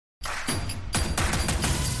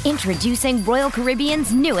Introducing Royal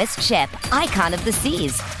Caribbean's newest ship, Icon of the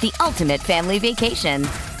Seas, the ultimate family vacation.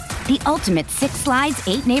 The ultimate 6 slides,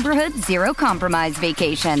 8 neighborhoods, 0 compromise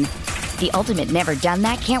vacation. The ultimate never done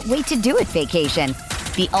that, can't wait to do it vacation.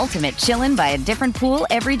 The ultimate chillin' by a different pool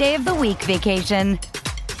every day of the week vacation.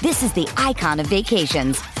 This is the Icon of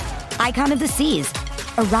vacations. Icon of the Seas,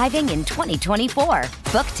 arriving in 2024.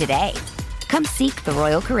 Book today. Come seek the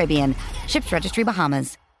Royal Caribbean. Ships Registry,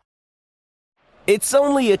 Bahamas. It's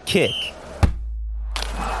only a kick,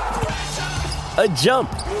 a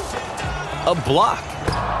jump, a block.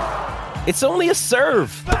 It's only a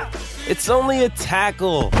serve. It's only a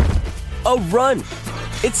tackle, a run.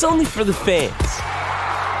 It's only for the fans.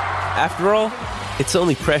 After all, it's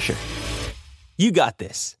only pressure. You got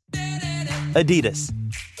this. Adidas.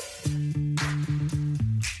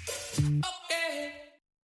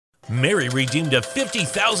 Mary redeemed a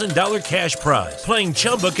 $50,000 cash prize playing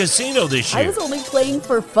Chumba Casino this year. I was only playing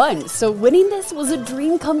for fun, so winning this was a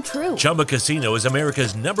dream come true. Chumba Casino is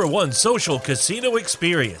America's #1 social casino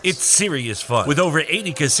experience. It's serious fun. With over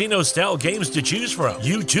 80 casino-style games to choose from,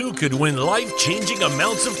 you too could win life-changing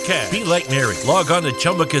amounts of cash. Be like Mary. Log on to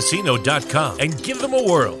ChumbaCasino.com and give them a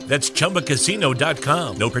whirl. That's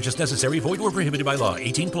ChumbaCasino.com. No purchase necessary. Void or prohibited by law.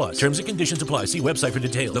 18+. Terms and conditions apply. See website for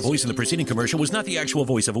details. The voice in the preceding commercial was not the actual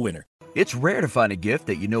voice of a winner. It's rare to find a gift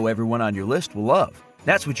that you know everyone on your list will love.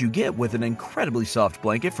 That's what you get with an incredibly soft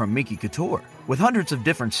blanket from Miki Couture. With hundreds of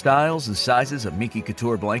different styles and sizes of Miki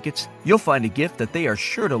Couture blankets, you'll find a gift that they are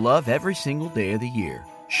sure to love every single day of the year.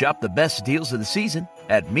 Shop the best deals of the season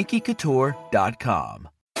at MikiCouture.com.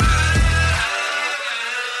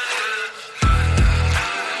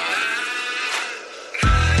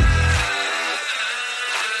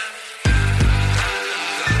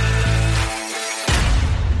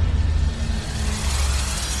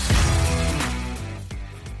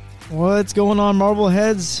 What's going on,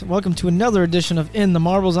 Marbleheads? Welcome to another edition of In the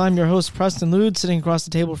Marbles. I'm your host, Preston Lude. Sitting across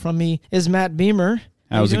the table from me is Matt Beamer.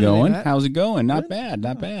 How's it going? Today, How's it going? Not Good. bad,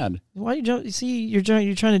 not bad. Why you jump? You see, you're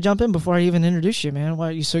trying to jump in before I even introduce you, man. Why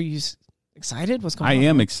are you so excited? What's going on? I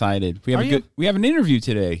am excited. We have an interview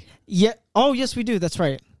today. Yeah. Oh, yes, we do. That's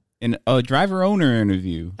right. A driver owner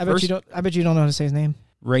interview. I bet you don't know how to say his name.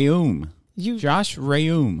 Rayoum. Josh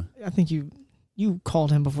Rayoum. I think you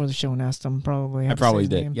called him before the show and asked him probably. I probably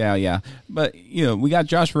did. Yeah. But we got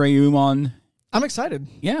Josh Rayoum on. I'm excited.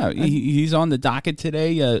 Yeah, he's on the docket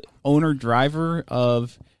today. Owner driver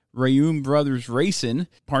of Rayoum Brothers Racing.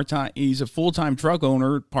 Part-time. He's a full-time truck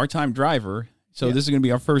owner, part-time driver. So This is going to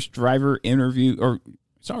be our first driver interview,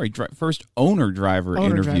 first owner driver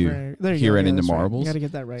interview here at In the Marbles. Right. You got to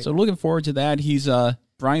get that right. So looking forward to that. He's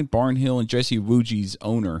Brian Barnhill and Jesse Wuji's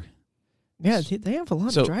owner. Yeah, they have a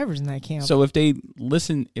lot of drivers in that camp. So if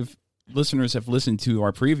listeners have listened to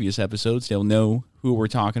our previous episodes, they'll know who we're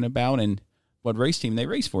talking about and what race team they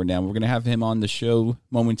race for now. We're going to have him on the show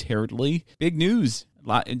momentarily. Big news.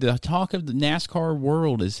 The talk of the NASCAR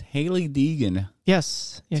world is Hailie Deegan.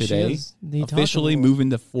 Yes, today, she is the officially moving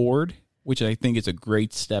to Ford, which I think is a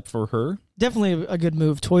great step for her. Definitely a good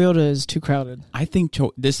move. Toyota is too crowded. I think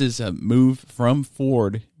this is a move from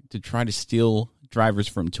Ford to try to steal drivers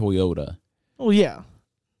from Toyota. Oh, yeah.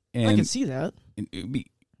 And I can see that.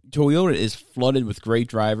 Toyota is flooded with great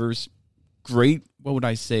drivers, great,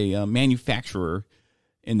 manufacturer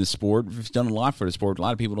in the sport. We've done a lot for the sport. A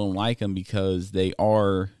lot of people don't like them because they're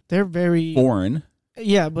very foreign.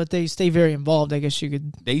 Yeah, but they stay very involved, I guess you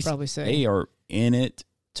could probably say. They are in it.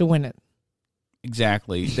 To win it.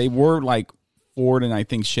 Exactly. They were like Ford and I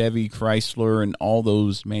think Chevy, Chrysler, and all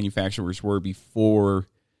those manufacturers were before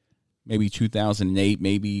maybe 2008,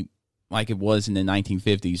 maybe like it was in the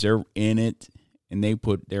 1950s. They're in it, and they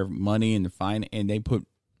put their money and they put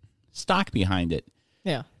stock behind it.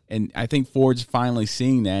 Yeah. And I think Ford's finally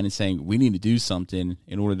seeing that and saying, we need to do something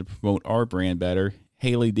in order to promote our brand better.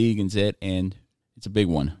 Hailie Deegan's it, and it's a big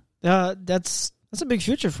one. That's a big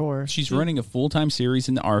future for her. She's running a full-time series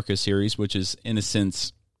in the ARCA series, which is, in a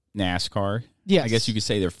sense, NASCAR. Yes. I guess you could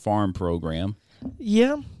say their farm program.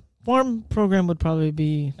 Yeah. Farm program would probably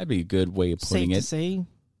be... That'd be a good way of putting it. Safe to say.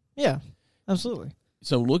 Yeah, absolutely.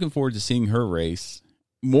 So looking forward to seeing her race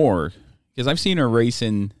more, because I've seen her race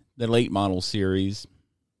in the late model series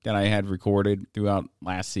that I had recorded throughout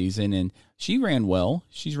last season, and she ran well.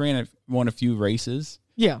 She's won a few races.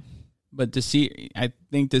 Yeah. But to see, I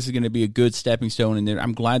think this is going to be a good stepping stone, and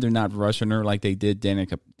I'm glad they're not rushing her like they did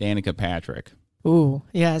Danica Patrick. Ooh,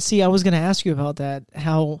 yeah. See, I was going to ask you about that. I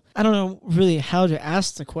don't know really how to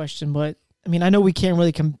ask the question, but I mean, I know we can't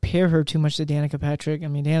really compare her too much to Danica Patrick. I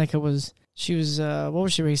mean, Danica was what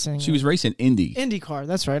was she racing? She was racing Indy. IndyCar,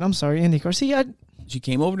 that's right. I'm sorry, IndyCar. See, she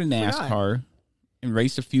came over to NASCAR, and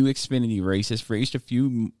raced a few Xfinity races, raced a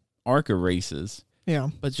few ARCA races, Yeah.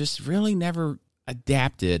 but just really never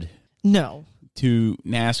adapted No, to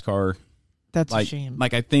NASCAR. that's Like, a shame.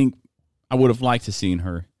 like I think I would have liked to seen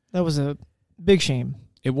her. That was a big shame.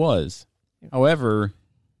 It was. However,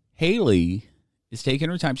 Haley is taking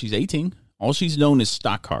her time. She's 18. All she's known is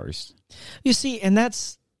stock cars. You see, and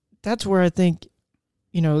that's where I think,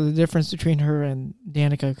 the difference between her and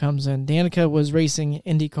Danica comes in. Danica was racing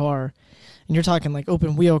IndyCar, and you're talking like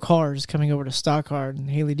open wheel cars coming over to stock car, and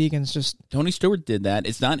Haley Deegan's just Tony Stewart did that.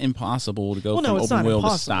 It's not impossible to go well, from no, it's open not wheel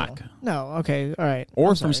impossible. to stock. No, okay, all right, Or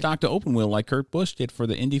I'm from sorry. stock to open wheel like Kurt Busch did for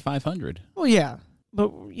the Indy 500. Well, yeah,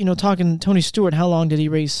 but talking Tony Stewart, how long did he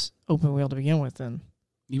race open wheel to begin with? Then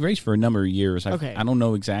He raced for a number of years. Okay. I don't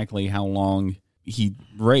know exactly how long he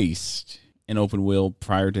raced in open wheel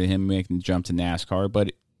prior to him making the jump to NASCAR,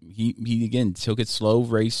 but he again took it slow,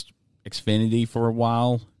 raced Xfinity for a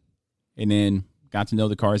while, and then got to know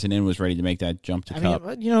the cars, and then was ready to make that jump to Cup.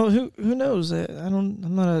 who knows?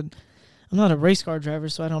 I'm not a race car driver,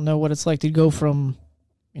 so I don't know what it's like to go from,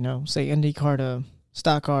 say IndyCar to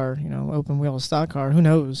stock car, open wheel to stock car. Who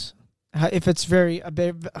knows? If it's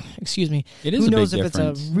excuse me. It is who a knows big if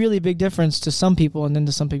difference. it's a really big difference to some people, and then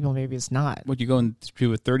to some people maybe it's not. What, you going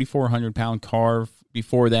to a 3,400-pound car?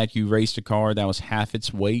 Before that, you raced a car that was half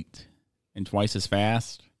its weight and twice as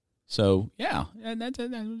fast. So, yeah,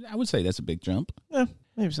 I would say that's a big jump. Yeah,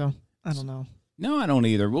 maybe so. I don't know. No, I don't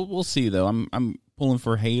either. We'll see, though. I'm pulling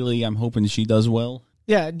for Haley. I'm hoping she does well.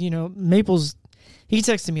 Yeah, Maples, he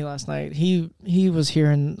texted me last night. He was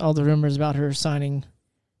hearing all the rumors about her signing,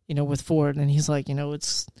 with Ford, and he's like, it'll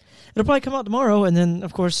probably come out tomorrow. And then,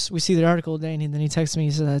 of course, we see the article today, and then he texted me.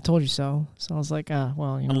 He said, "I told you so." So I was like,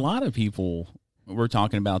 well, A lot of people were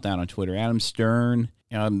talking about that on Twitter. Adam Stern,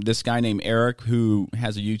 this guy named Eric, who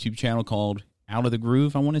has a YouTube channel called Out of the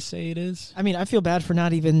Groove, I want to say it is. I mean, I feel bad for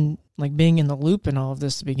not even like being in the loop in all of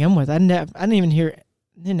this to begin with. I didn't even hear,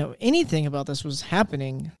 anything about this was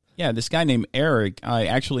happening. Yeah, this guy named Eric, I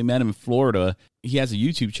actually met him in Florida. He has a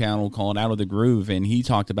YouTube channel called Out of the Groove, and he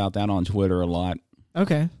talked about that on Twitter a lot.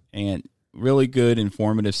 Okay. And really good,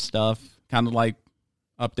 informative stuff. Kind of like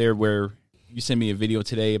up there where you sent me a video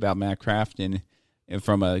today about Matt Crafton and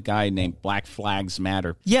from a guy named Black Flags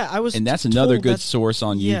Matter. Yeah, I was. And that's another told good that- source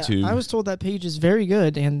on yeah, YouTube. I was told that page is very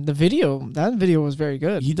good, and that video was very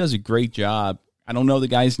good. He does a great job. I don't know the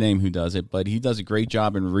guy's name who does it, but he does a great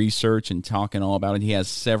job in research and talking all about it. He has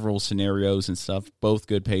several scenarios and stuff, both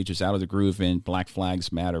good pages, Out of the Groove and Black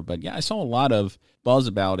Flags Matter. But yeah, I saw a lot of buzz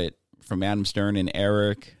about it from Adam Stern and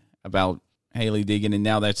Eric about Haley Deegan, and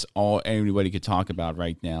now that's all anybody could talk about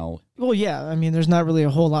right now. Well, yeah, I mean, there's not really a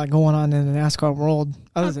whole lot going on in the NASCAR world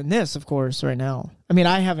other than this, of course, right now. I mean,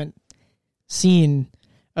 I haven't seen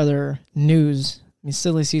other news. I mean,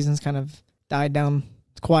 silly season's kind of died down.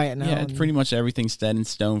 It's quiet now. Yeah, it's pretty much everything's set in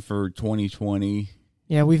stone for 2020.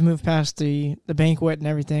 Yeah, we've moved past the banquet and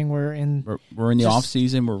everything. We're in We're in the Just- off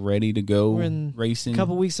season. We're ready to go we're in racing. a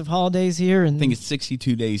couple weeks of holidays here, and I think it's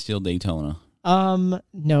 62 days till Daytona.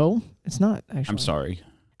 no, it's not actually. I'm sorry.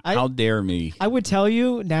 I- How dare me? I would tell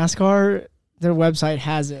you, NASCAR, their website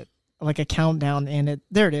has it like a countdown, and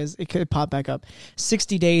there it is. It could pop back up.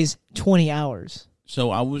 60 days, 20 hours So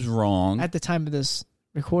I was wrong. at the time of this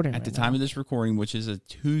recording. At the time of this recording, which is a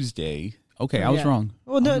Tuesday. Okay, I was Yeah. wrong.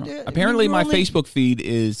 Well, no, I was wrong. I mean, Apparently, you're my only- Facebook feed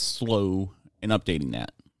is slow in updating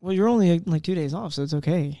that. Well, you're only like 2 days off, so it's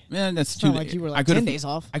okay. Man, that's It's too. not like you were I like could 10 have days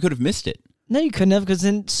off. I could have missed it. No, you couldn't have, because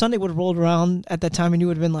then Sunday would have rolled around at that time, and you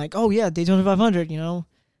would have been like, oh, yeah, Daytona 500,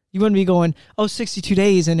 You wouldn't be going, 62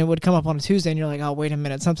 days, and it would come up on a Tuesday, and you're like, oh, wait a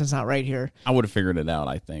minute, something's not right here. I would have figured it out,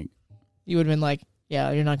 I think. You would have been like,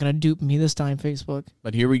 yeah, you're not going to dupe me this time, Facebook.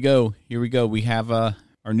 But here we go. Here we go. We have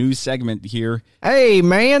our news segment here. Hey,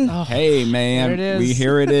 man. Oh, Hey, man. there it is.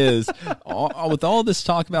 Here it is. With all this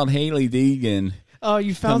talk about Haley Deegan. oh,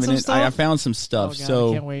 you found coming some in, stuff? I found some stuff. Oh, God, I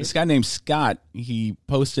So can't wait. this guy named Scott, he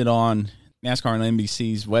posted on NASCAR and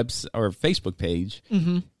NBC's Facebook page,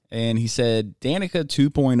 and he said, Danica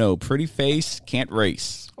 2.0, pretty face, can't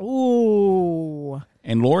race. Ooh.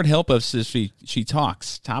 And Lord help us if she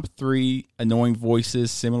talks. Top 3 annoying voices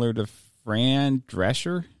similar to Fran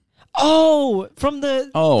Drescher. Oh, from the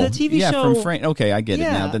TV yeah, show. from Fran. Okay, I get it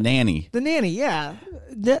now. Yeah. The nanny. The nanny, yeah.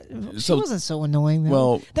 She So- wasn't so annoying, though.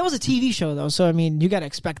 Well- that was a TV show, though, so, I mean, you got to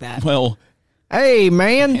expect that. Well, Hey,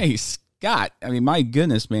 man. hey, Scott. I mean, my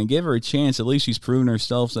goodness, man. Give her a chance. At least she's proven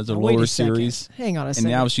herself as a Wait lower a second. series. Hang on a And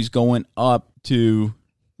second. now she's going up to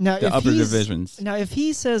Now, the if upper he's- divisions. Now, if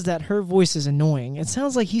he says that her voice is annoying, it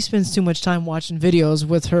sounds like he spends too much time watching videos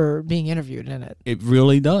with her being interviewed in it. It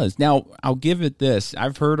really does. Now, I'll give it this.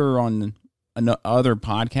 I've heard her on another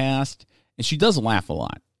podcast, and she does laugh a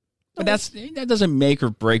lot. But that doesn't make or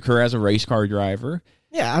break her as a race car driver.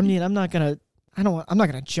 Yeah, I mean, I'm not gonna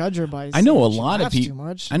judge her by. I know a saying she lot of laughs too people.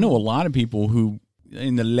 much. I know a lot of people who,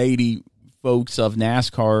 in the lady folks of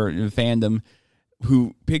NASCAR fandom,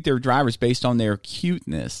 who pick their drivers based on their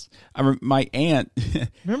cuteness. My aunt.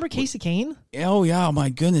 Remember Casey Kane? Oh yeah, my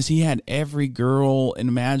goodness, he had every girl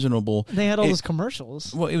imaginable. They had all those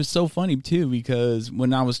commercials. Well, it was so funny too because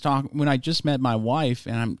when I just met my wife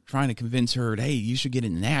and I'm trying to convince her, hey, you should get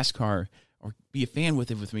into NASCAR or be a fan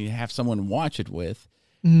with me to have someone watch it with.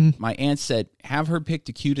 My aunt said, have her pick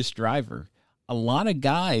the cutest driver. A lot of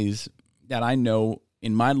guys that I know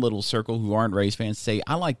in my little circle who aren't race fans say,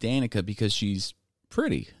 I like Danica because she's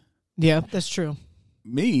pretty. Yeah, that's true.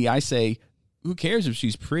 Me, I say, who cares if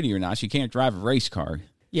she's pretty or not? She can't drive a race car.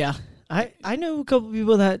 Yeah. I know a couple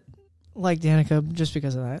people that like Danica just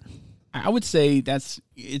because of that. I would say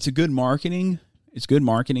it's a good marketing. It's good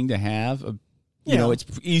marketing to have. You know, it's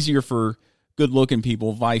easier for good-looking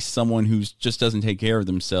people, vice someone who just doesn't take care of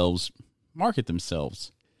themselves, market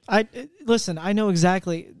themselves. Listen, I know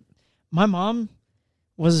exactly. My mom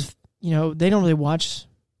was, they don't really watch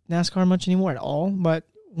NASCAR much anymore at all. But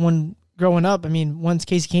when growing up, I mean, once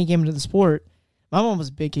Casey Kane came into the sport, my mom was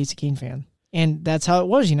a big Casey Kane fan. And that's how it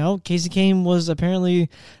was, Casey Kane was apparently,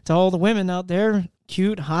 to all the women out there,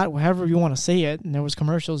 cute, hot, however you want to say it. And there was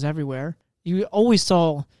commercials everywhere. You always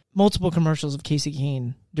saw multiple commercials of Casey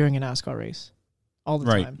Kane during a NASCAR race all the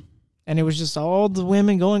time. And it was just all the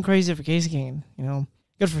women going crazy for Casey Kane,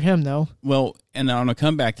 Good for him, though. Well, and I'm going to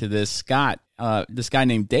come back to this. Scott, this guy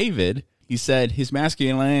named David, he said his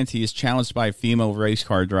masculinity is challenged by a female race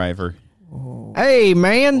car driver. Oh. Hey,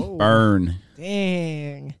 man. Oh. Burn.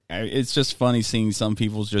 Dang. It's just funny seeing some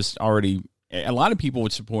people just already... A lot of people are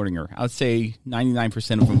supporting her. I would say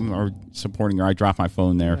 99% of them are supporting her. I dropped my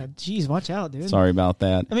phone there. Jeez, watch out, dude. Sorry about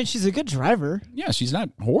that. I mean, she's a good driver. Yeah, she's not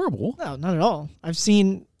horrible. No, not at all. I've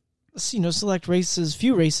seen, select races,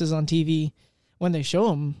 few races on TV when they show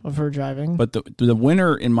them of her driving. But the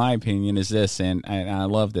winner, in my opinion, is this, and I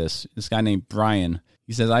love this. This guy named Brian.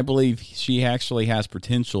 He says, I believe she actually has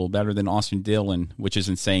potential better than Austin Dillon, which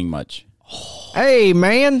isn't saying much. Hey,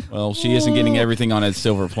 man. Well, she isn't getting everything on a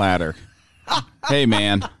silver platter. Hey,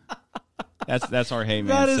 man. That's our hey,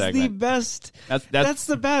 man segment. That is the best. That's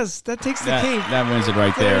the best. That takes the cake. That wins it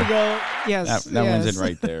right there. There you go. Yes. That wins it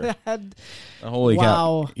right there. Holy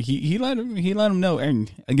wow. cow. He let him know.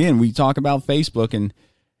 And again, we talk about Facebook, and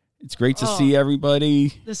it's great to see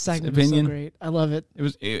everybody. This segment is so great. I love it.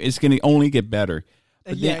 It's going to only get better.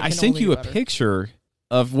 But then I sent you a picture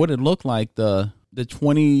of what it looked like, the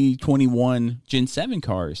 2021 Gen 7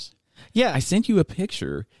 cars. Yeah. I sent you a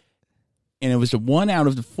picture, and it was the one out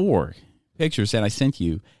of the 4 pictures that I sent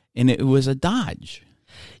you, and it was a Dodge.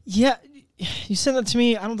 Yeah. You sent it to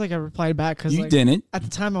me. I don't think I replied back because you didn't. At the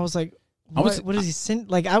time, I was like, what is he sending?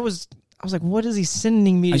 Like, I was like, what is he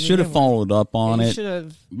sending me? I should have followed up on it,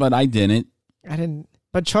 but I didn't. I didn't.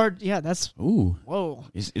 But that's... Ooh. Whoa.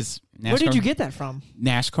 Is NASCAR? Where did you get that from?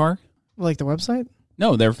 NASCAR? Like the website?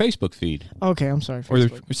 No, their Facebook feed. Okay, I'm sorry. Or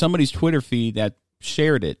somebody's Twitter feed that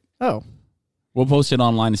shared it. Oh. We'll post it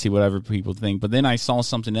online to see whatever people think. But then I saw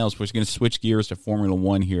something else. We're going to switch gears to Formula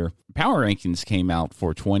One here. Power rankings came out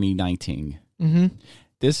for 2019. Mm-hmm.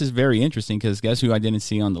 This is very interesting because guess who I didn't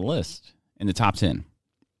see on the list in the top 10?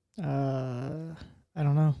 I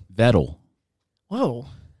don't know. Vettel. Whoa.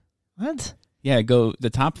 What? Yeah,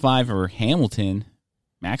 the top 5 are Hamilton,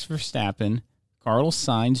 Max Verstappen, Carlos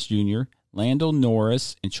Sainz Jr., Lando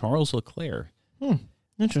Norris, and Charles Leclerc.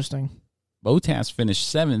 Interesting. Bottas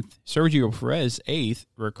finished 7th, Sergio Perez 8th,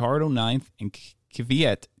 Ricciardo 9th, and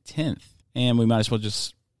Kvyat 10th. And we might as well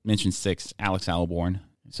just mention 6th, Alex Albon.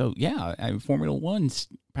 So, yeah, Formula One's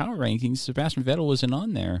power rankings, Sebastian Vettel wasn't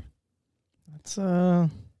on there. That's,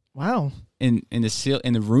 wow. And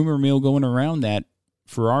the rumor mill going around that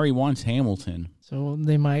Ferrari wants Hamilton. So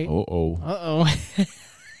they might. Uh-oh.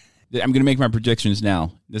 I'm going to make my predictions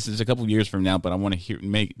now. This is a couple years from now, but I want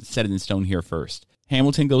to set it in stone here first.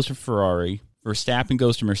 Hamilton goes to Ferrari. Verstappen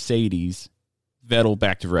goes to Mercedes. Vettel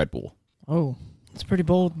back to Red Bull. Oh, that's a pretty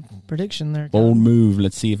bold prediction there. Bold move.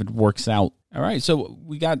 Let's see if it works out. All right, so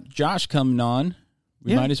we got Josh coming on.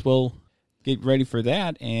 We might as well get ready for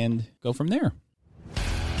that and go from there.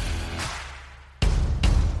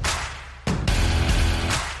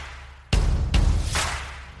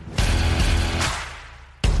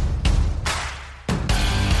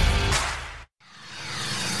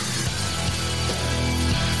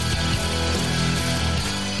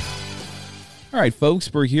 All right, folks,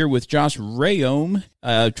 we're here with Josh Rayom,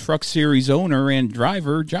 Truck Series owner and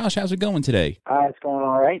driver. Josh, how's it going today? It's going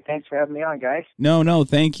all right. Thanks for having me on, guys. No,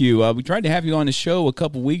 thank you. We tried to have you on the show a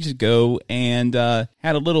couple weeks ago and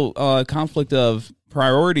had a little conflict of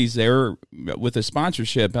priorities there with the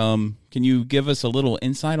sponsorship. Can you give us a little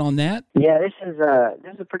insight on that? Yeah, this is a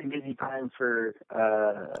pretty busy time of the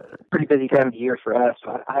year for us.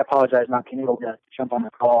 So I apologize not being able to jump on the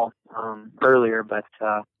call earlier, but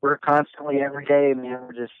we're constantly every day, man.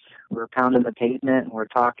 We're pounding the pavement. We're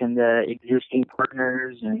talking to existing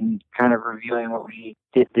partners and kind of reviewing what we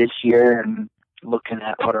did this year and looking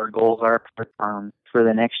at what our goals are for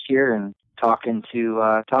the next year and talking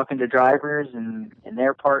to drivers and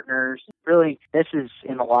their partners. Really, this is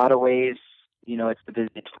in a lot of ways, it's the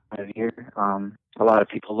busiest time of year. A lot of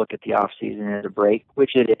people look at the off season as a break,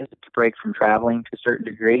 which it is. It's a break from traveling to a certain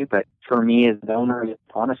degree. But for me as an owner, it's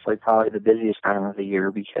honestly probably the busiest time of the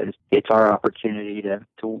year because it's our opportunity to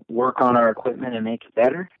work on our equipment and make it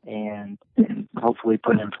better and hopefully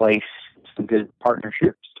put in place some good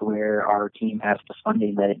partnerships to where our team has the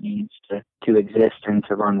funding that it needs to exist and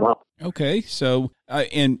to run well. Okay, so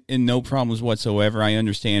and no problems whatsoever. I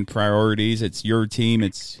understand priorities. It's your team.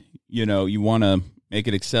 It's you want to make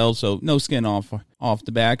it excel, so no skin off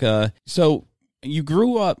the back. So you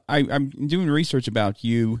grew up. I'm doing research about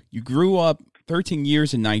you. You grew up 13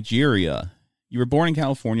 years in Nigeria. You were born in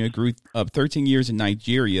California, grew up 13 years in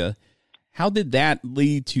Nigeria. How did that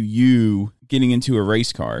lead to you getting into a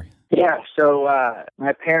race car? Yeah, so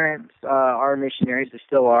my parents are missionaries. They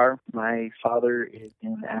still are. My father is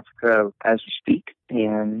in Africa as we speak,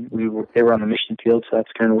 and they were on the mission field, so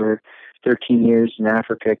that's kind of where 13 years in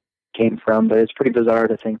Africa came from. But it's pretty bizarre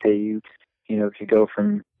to think that you could go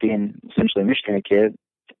from being essentially a missionary kid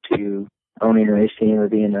to owning a race team or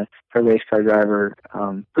being a race car driver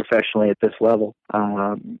professionally at this level.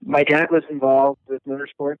 My dad was involved with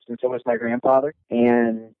motorsports, and so was my grandfather.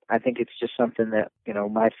 And I think it's just something that,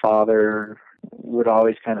 my father would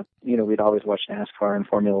always we'd always watch NASCAR and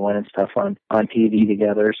Formula One and stuff on TV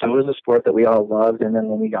together. So it was a sport that we all loved. And then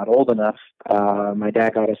when we got old enough, my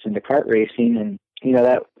dad got us into kart racing, and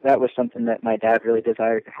that was something that my dad really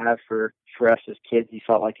desired to have for us as kids. He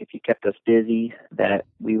felt like if he kept us busy, that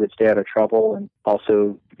we would stay out of trouble and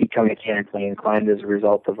also become mechanically inclined as a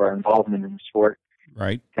result of our involvement in the sport.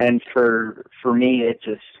 Right. And for me, it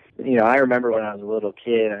just, I remember when I was a little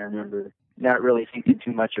kid, I remember not really thinking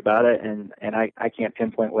too much about it. And I can't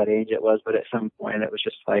pinpoint what age it was, but at some point it was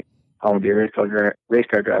just like, I want to be a race car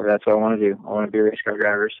driver. That's what I want to do. I want to be a race car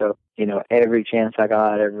driver. So, every chance I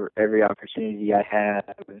got, every opportunity I had,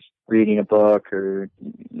 I was reading a book or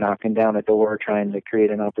knocking down a door, trying to create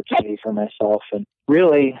an opportunity for myself. And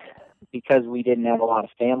really, because we didn't have a lot of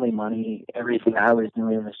family money, everything I was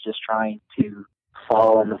doing was just trying to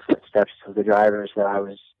follow in the footsteps of the drivers that I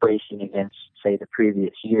was racing against, say, the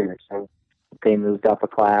previous year. So they moved up a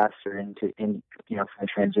class or from the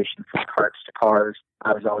transition from karts to cars.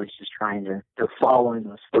 I was always just trying to follow in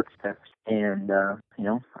those footsteps. And,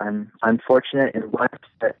 I'm fortunate and blessed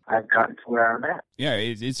that I've gotten to where I'm at. Yeah,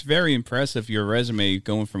 it's very impressive, your resume,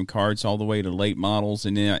 going from karts all the way to late models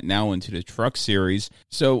and now into the truck series.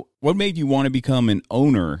 So what made you want to become an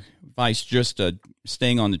owner, vice just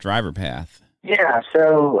staying on the driver path? Yeah,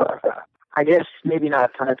 so I guess maybe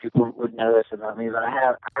not a ton of people would know this about me, but I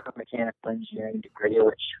have a mechanical engineering degree,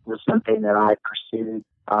 which was something that I pursued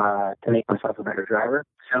to make myself a better driver.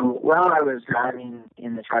 So while I was driving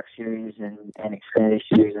in the truck series and Xfinity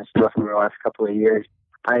series and stuff over the last couple of years,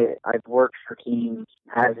 I've worked for teams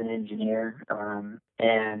as an engineer,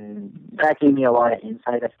 and that gave me a lot of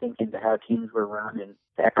insight, I think, into how teams were run and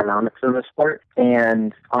the economics of the sport.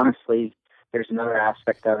 And honestly, there's another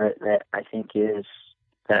aspect of it that I think is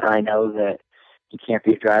that I know that you can't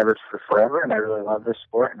be a driver for forever, and I really love this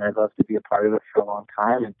sport, and I'd love to be a part of it for a long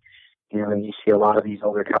time. And, you see a lot of these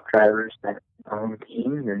older truck drivers that own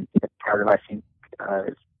teams, and it's part of, I think,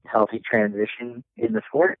 healthy transition in the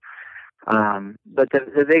sport. But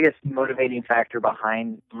the biggest motivating factor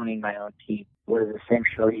behind owning my own team was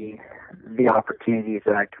essentially the opportunities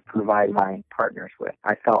that I could provide my partners with.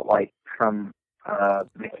 I felt like from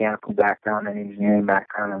mechanical background and engineering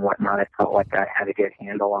background and whatnot, I felt like I had a good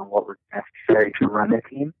handle on what was necessary to run the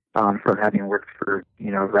team, from having worked for,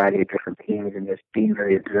 a variety of different teams and just being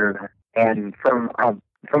very observant. And from a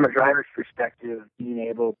driver's perspective, being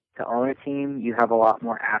able to own a team, you have a lot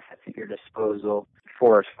more assets at your disposal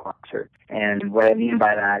for a sponsor. And what I mean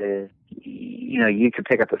by that is, you could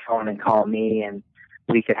pick up the phone and call me, and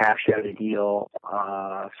we could hash out a deal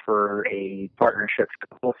for a partnership for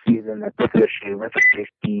the whole season that's associated with the race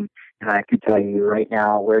team. And I could tell you right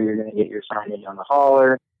now where you're going to get your signage on the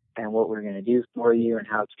hauler, and what we're going to do for you and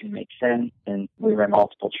how it's going to make sense. And we run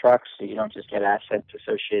multiple trucks, so you don't just get assets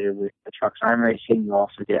associated with the trucks I'm racing, you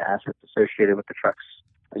also get assets associated with the trucks,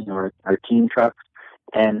 our team trucks.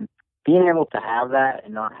 And being able to have that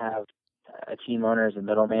and not have a team owner as a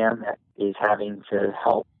middleman that is having to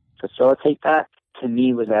help facilitate that, to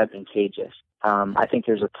me, was advantageous. I think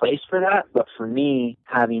there's a place for that, but for me,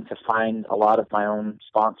 having to find a lot of my own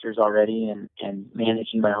sponsors already and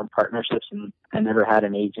managing my own partnerships, and I never had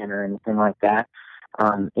an agent or anything like that,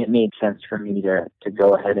 it made sense for me to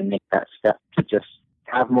go ahead and make that step to just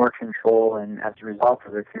have more control, and as a result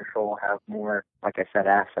of the control, have more, like I said,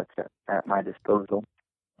 assets at my disposal.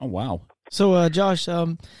 Oh, wow. So, Josh,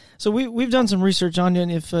 so we've done some research on you,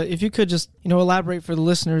 and if you could just, elaborate for the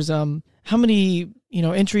listeners, how many,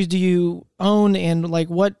 entries do you own, and like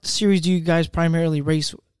what series do you guys primarily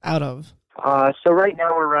race out of? So right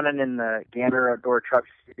now we're running in the Gander Outdoor Truck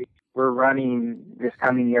Series. We're running this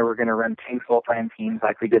coming year. We're going to run 2 full-time teams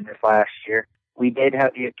like we did this last year. We did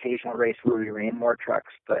have the occasional race where we ran more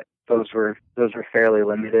trucks, but those were fairly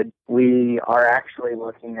limited. We are actually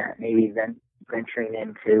looking at maybe venturing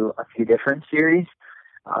into a few different series.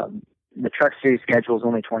 The truck series schedule is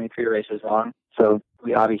only 23 races long, so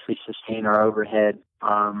we obviously sustain our overhead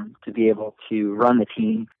to be able to run the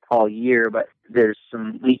team all year, but there's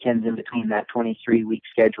some weekends in between that 23-week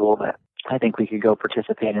schedule that I think we could go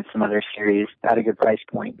participate in some other series at a good price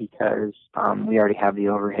point, because we already have the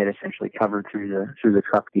overhead essentially covered through the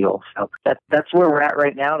truck deal. So that's where we're at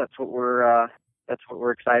right now. That's what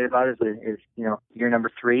we're excited about. Is year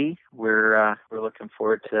number 3. We're looking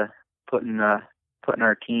forward to putting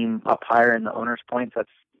our team up higher in the owners' points. That's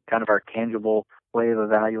kind of our tangible way of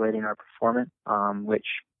evaluating our performance. Which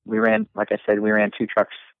we ran, like I said, we ran 2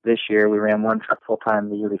 trucks this year. We ran 1 truck full time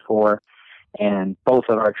the year before, and both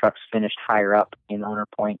of our trucks finished higher up in owner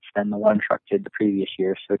points than the 1 truck did the previous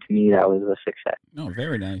year. So to me, that was a success. Oh,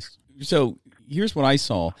 very nice. So here's what I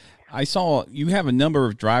saw. I saw you have a number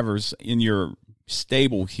of drivers in your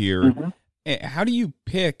stable here. Mm-hmm. How do you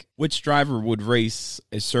pick which driver would race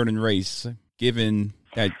a certain race, given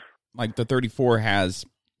that like the 34 has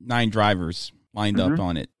 9 drivers lined up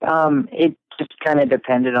on it? It just kind of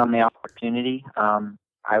depended on the opportunity.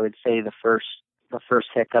 I would say the first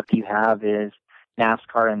hiccup you have is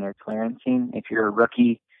NASCAR and their clearancing. If you're a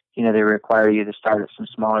rookie, they require you to start at some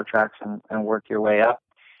smaller tracks and work your way up.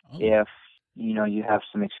 Oh. If you have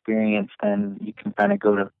some experience, then you can kind of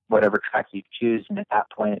go to whatever track you choose, and at that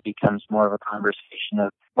point it becomes more of a conversation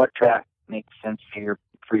of what track makes sense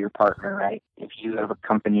for your partner, right? If you have a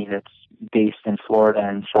company that's based in Florida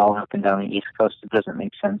and selling up and down the East Coast, it doesn't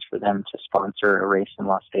make sense for them to sponsor a race in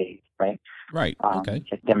Las Vegas, right? Right. Okay.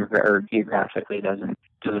 Or geographically doesn't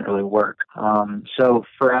really work. So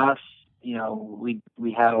for us,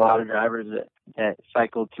 we had a lot of drivers that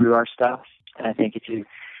cycled through our stuff, and I think if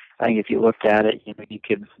you looked at it, you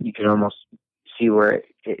could almost see where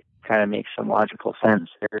it kind of makes some logical sense.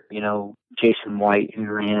 Jason White, who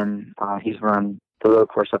he's run the road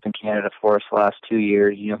course up in Canada for us the last 2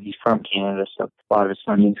 years. He's from Canada, so a lot of his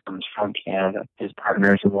funding comes from Canada, his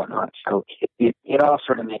partners and whatnot. So it all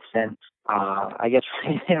sort of makes sense. I guess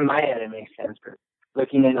in my head it makes sense, but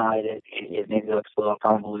looking in on it maybe looks a little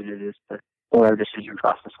convoluted as to what our decision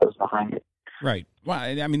process goes behind it. Right. Well,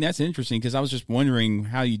 I mean, that's interesting, because I was just wondering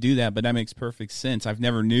how you do that, but that makes perfect sense. I've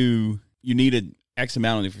never knew you needed X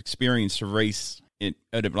amount of experience to race it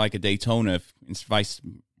at like a Daytona,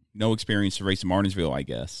 no experience to race in Martinsville, I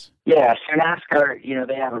guess. Yeah, so NASCAR,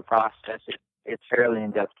 they have a process. It's fairly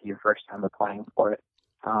in-depth your first time applying for it.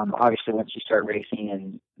 Obviously, once you start racing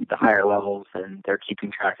in the higher levels, and they're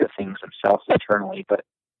keeping track of things themselves internally, but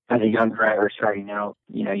as a young driver starting out,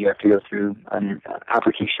 you have to go through an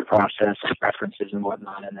application process, references and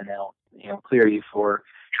whatnot, and then they'll, clear you for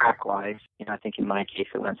track-wise. I think in my case,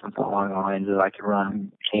 it went something along the lines of I could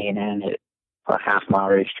run K&N at a half-mile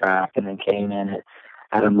racetrack, and then K&N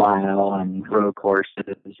at a mile, and road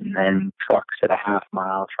courses, and then trucks at a half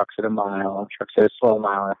mile, trucks at a mile, trucks at a slow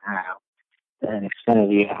mile and a half, and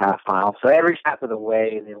Xfinity at a half mile. So every step of the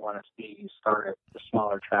way, they want to see you start at the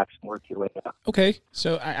smaller tracks and work your way up. Okay.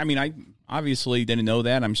 So, I obviously didn't know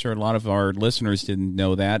that. I'm sure a lot of our listeners didn't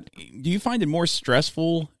know that. Do you find it more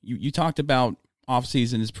stressful? You talked about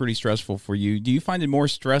off-season is pretty stressful for you. Do you find it more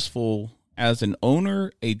stressful as an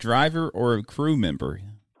owner, a driver, or a crew member?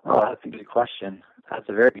 Oh, that's a good question. That's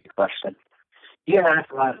a very good question. You get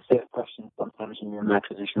asked a lot of safe questions sometimes when you're in that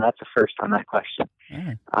position. That's the first on that question.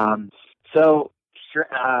 So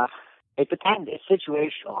it depends. It's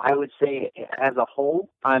situational. I would say as a whole,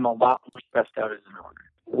 I'm a lot more stressed out as an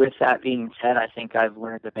owner. With that being said, I think I've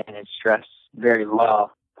learned to manage stress very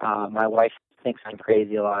well. My wife thinks I'm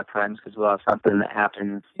crazy a lot of times because we'll have something that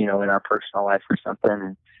happens, in our personal life or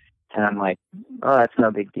something. And I'm like, oh, that's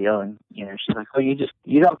no big deal. And, she's like, oh, you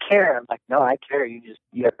don't care. I'm like, no, I care. You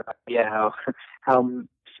have no idea how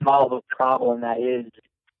small of a problem that is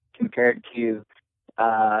compared to,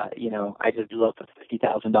 I just blew up a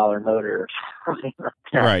 $50,000 motor or something like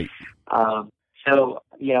that. Right. So,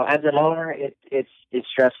 as an owner, it's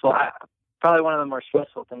stressful. Probably one of the more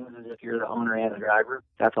stressful things is if you're the owner and the driver.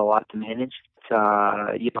 That's a lot to manage.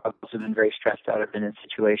 I've also been very stressed out. I've been in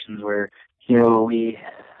situations where, we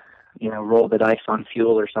roll the dice on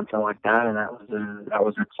fuel or something like that, and that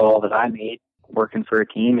was a call that I made working for a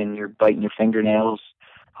team, and you're biting your fingernails,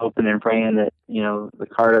 hoping and praying that the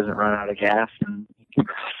car doesn't run out of gas and you can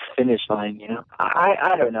cross the finish line.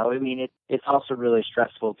 I don't know. I mean, it's also really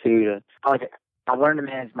stressful too. I've learned to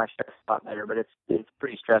manage my stress a lot better, but it's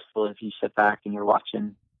pretty stressful if you sit back and you're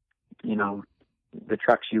watching, the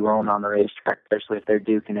trucks you own on the racetrack, especially if they're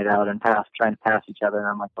duking it out and trying to pass each other. And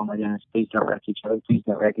I'm like, oh my goodness, please don't wreck each other. Please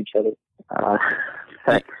don't wreck each other.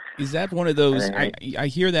 Is that one of those? I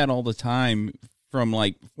hear that all the time from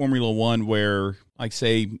like Formula One, where like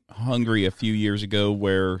say Hungary a few years ago,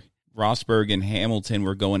 where Rosberg and Hamilton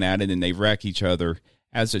were going at it and they wreck each other.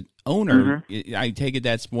 As an owner, I take it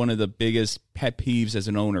that's one of the biggest pet peeves as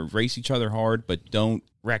an owner. Race each other hard, but don't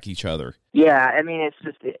wreck each other. Yeah, I mean,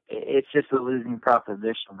 it's just a losing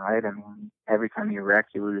proposition, right? I mean, every time you wreck,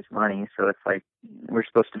 you lose money. So it's like we're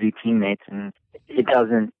supposed to be teammates, and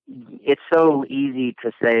it's so easy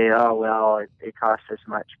to say, oh, well, it costs this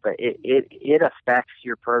much, but it affects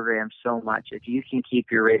your program so much. If you can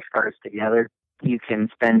keep your race cars together, you can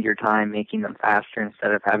spend your time making them faster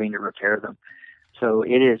instead of having to repair them. So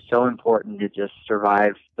it is so important to just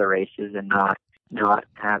survive the races and not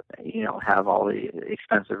have all the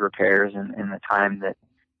expensive repairs and the time that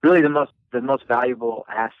really the most valuable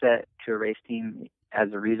asset to a race team as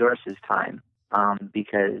a resource is time,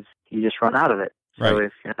 because you just run out of it. So Right.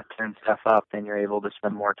 if you're not tearing stuff up, then you're able to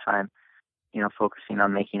spend more time, focusing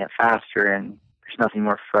on making it faster. And there's nothing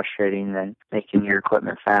more frustrating than making your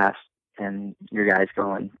equipment fast and your guys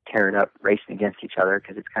go and tear it up racing against each other,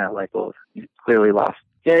 because it's kind of like, well, you clearly lost.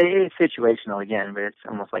 Yeah, it's situational again, but it's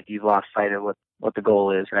almost like you've lost sight of what the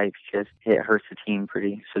goal is, right? Because it hurts the team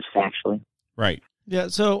pretty substantially. Right. Yeah.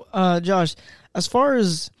 So, Josh, as far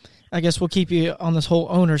as, I guess we'll keep you on this whole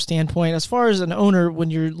owner standpoint, as far as an owner,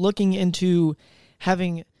 when you're looking into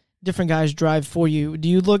having different guys drive for you, do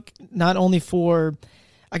you look not only for,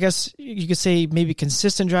 I guess you could say maybe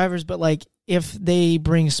consistent drivers, but like if they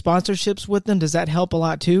bring sponsorships with them, does that help a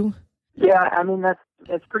lot too? Yeah, I mean, that's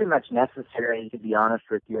pretty much necessary, to be honest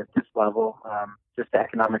with you, at this level. Just the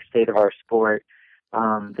economic state of our sport.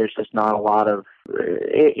 There's just not a lot of,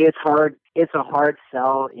 it's hard. It's a hard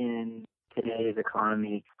sell in today's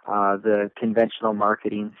economy, the conventional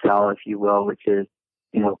marketing sell, if you will, which is,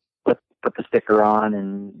 put the sticker on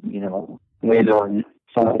and, wait on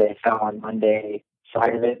Sunday, sell on Monday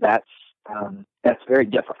side of it. That's very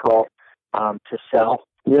difficult to sell.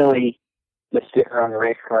 Really, the sticker on the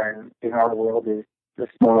race car in our world is the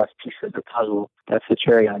smallest piece of the puzzle. That's the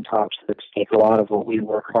cherry on top. So to take a lot of what we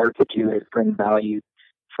work hard to do is bring value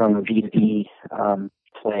from a B2B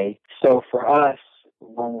play. So for us,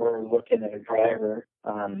 when we're looking at a driver,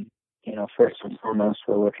 first and foremost,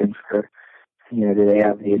 we're looking for, do they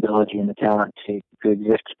have the ability and the talent to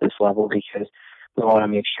exist at this level? Because we want to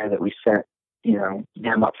make sure that we set,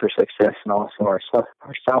 them up for success and also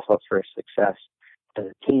ourselves up for success as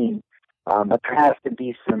a team. But there has to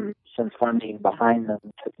be some funding behind them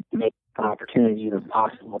to make the opportunity even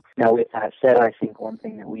possible. Now, with that said, I think one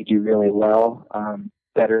thing that we do really well,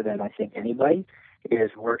 better than I think anybody,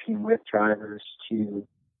 is working with drivers to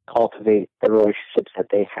cultivate the relationships that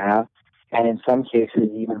they have, and in some cases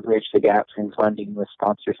even bridge the gaps in funding with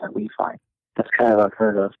sponsors that we find. That's kind of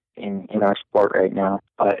unheard of in our sport right now,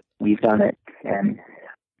 but we've done it, and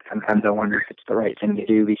sometimes I wonder if it's the right thing to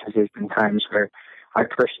do, because there's been times where I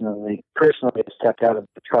personally have stepped out of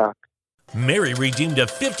the truck. Mary redeemed a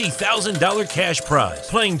 $50,000 cash prize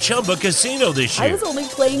playing Chumba Casino this year. I was only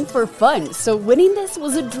playing for fun, so winning this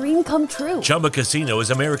was a dream come true. Chumba Casino is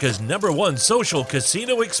America's #1 social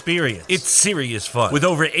casino experience. It's serious fun. With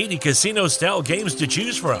over 80 casino-style games to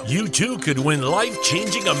choose from, you too could win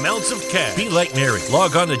life-changing amounts of cash. Be like Mary.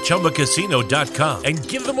 Log on to ChumbaCasino.com and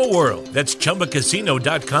give them a whirl. That's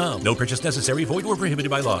ChumbaCasino.com. No purchase necessary. Void or prohibited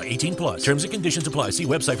by law. 18+. Terms and conditions apply. See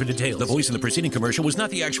website for details. The voice in the preceding commercial was not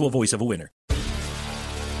the actual voice of a winner.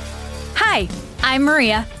 Hi, I'm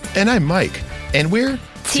Maria. And I'm Mike. And we're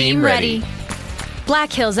Team Ready.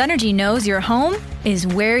 Black Hills Energy knows your home is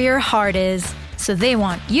where your heart is, so they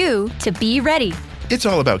want you to be ready. It's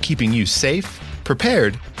all about keeping you safe,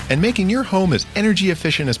 prepared, and making your home as energy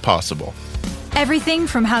efficient as possible. Everything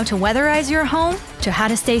from how to weatherize your home to how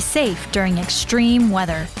to stay safe during extreme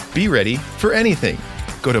weather. Be ready for anything.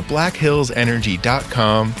 Go to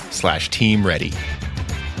blackhillsenergy.com/team ready.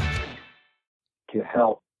 To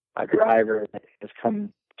help a driver that has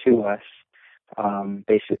come to us,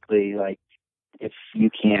 basically, like, if you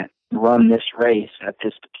can't run this race at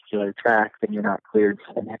this particular track, then you're not cleared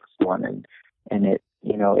for the next one, and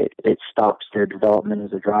it stops their development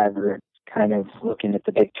as a driver. It's kind of looking at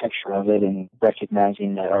the big picture of it and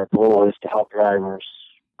recognizing that our goal is to help drivers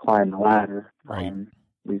climb the ladder. Right.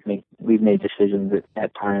 We've made decisions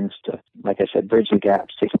at times to, like I said, bridge the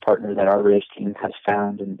gaps, take a partner that our race team has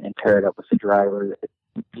found and pair it up with a driver that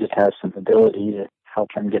just has some ability to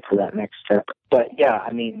help them get to that next step. But yeah,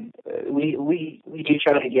 I mean, we do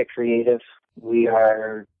try to get creative. We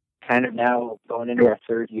are kind of now going into our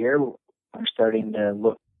third year. I'm starting to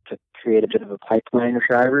look to create a bit of a pipeline of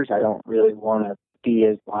drivers. I don't really want to be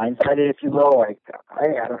as blindsided, if you will. Like,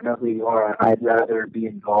 I don't know who you are. I'd rather be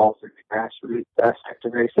involved in the grassroots aspect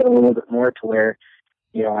of racing a little bit more, to where,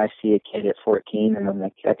 I see a kid at 14 and I'm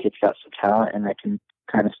like, that kid's got some talent, and I can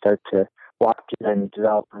kind of start to walk to them and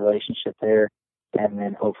develop a relationship there, and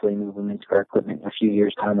then hopefully move them into our equipment a few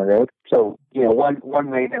years down the road. So, one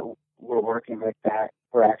way that we're working with that,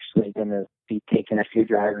 we're actually going to be taking a few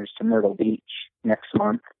drivers to Myrtle Beach next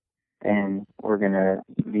month, and we're going to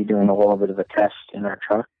be doing a little bit of a test in our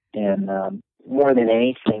truck. And more than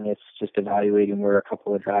anything, it's just evaluating where a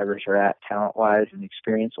couple of drivers are at talent-wise and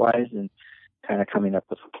experience-wise, and kind of coming up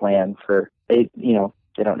with a plan for, they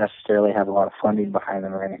don't necessarily have a lot of funding behind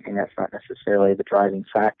them or anything. That's not necessarily the driving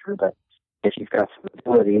factor, but if you've got some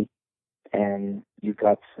ability and you've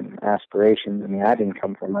got some aspirations, I mean, I didn't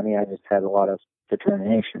come from money. I just had a lot of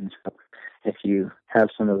determination. So if you have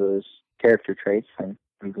some of those character traits, then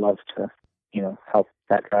we'd love to, help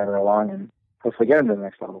that driver along and hopefully get him to the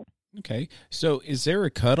next level. Okay. So is there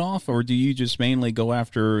a cutoff, or do you just mainly go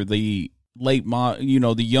after the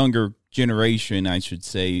the younger generation, I should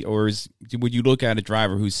say, or would you look at a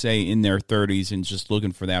driver who's, say, in their 30s and just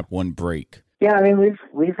looking for that one break? Yeah, I mean,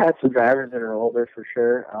 we've had some drivers that are older for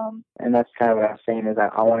sure, and that's kind of what I was saying, is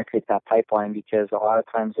I want to create that pipeline, because a lot of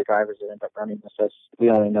times the drivers that end up running with us,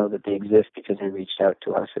 we only know that they exist because they reached out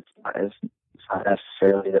to us. It's not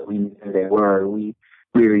necessarily that we knew who they were. We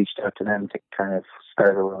reached out to them to kind of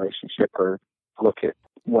start a relationship or look at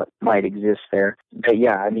what might exist there. But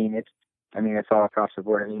yeah, I mean, it's all across the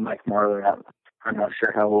board. I mean, Mike Marler, I'm not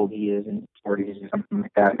sure how old he is, in his 40s or something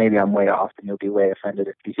like that. Maybe I'm way off, and you'll be way offended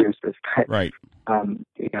if he hears this. But, right.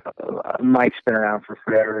 Mike's been around for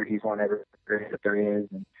forever. He's won every race that there is,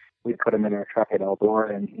 and we put him in our truck at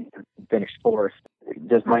Eldora and finished fourth.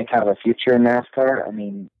 Does Mike have a future in NASCAR? I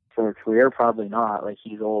mean, for a career, probably not. Like,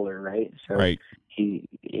 he's older, right? So right.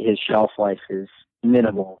 His shelf life is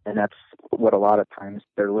minimal, and that's what a lot of times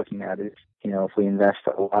they're looking at is, if we invest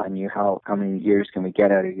a lot in you, how many years can we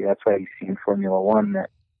get out of you? That's why you see in Formula One that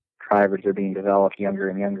drivers are being developed younger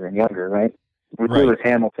and younger and younger, right? With right. Lewis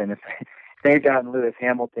Hamilton, if they'd gotten Lewis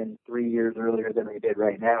Hamilton 3 years earlier than they did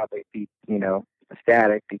right now, they'd be,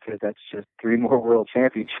 ecstatic, because that's just 3 more world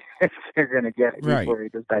championships they're going to get before he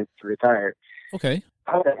decides to retire. Okay.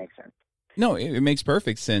 How does that make sense? No, it makes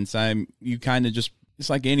perfect sense. You kind of just, it's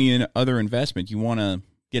like any other investment. You want to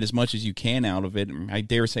get as much as you can out of it. I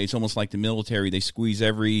dare say it's almost like the military. They squeeze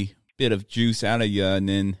every bit of juice out of you, and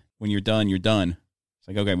then when you're done, you're done. It's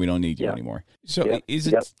like, okay, we don't need you anymore. So is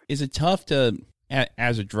it tough to,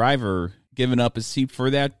 as a driver, giving up a seat for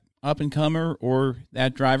that up-and-comer or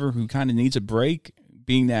that driver who kind of needs a break,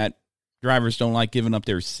 being that drivers don't like giving up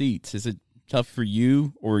their seats? Is it tough for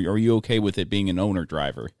you, or are you okay with it being an owner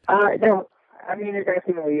driver? No, I mean, it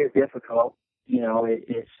definitely is difficult.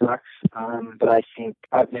 It sucks, but I think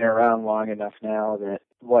I've been around long enough now that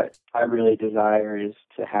what I really desire is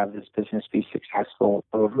to have this business be successful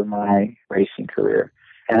over my racing career.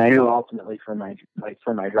 And I know ultimately for my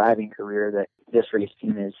driving career that this race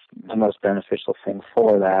team is the most beneficial thing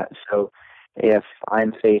for that. So if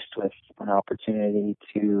I'm faced with an opportunity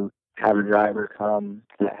to have a driver come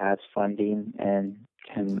that has funding and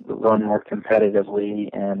can run more competitively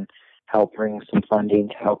and help bring some funding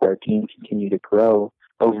to help our team continue to grow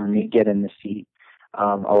over me getting the seat,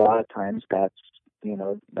 a lot of times that's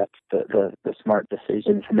the smart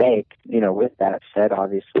decision to make. With that said,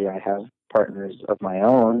 obviously I have partners of my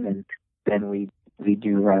own, and then we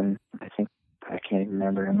do run, I think, I can't even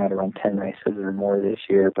remember, I might have run 10 races or more this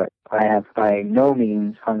year, but I have by no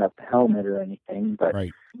means hung up the helmet or anything. But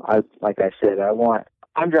right. like I said,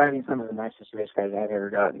 I'm driving some of the nicest race cars I've ever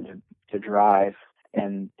gotten to drive,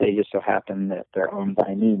 and they just so happen that they're owned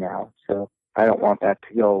by me now. So I don't want that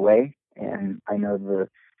to go away. And I know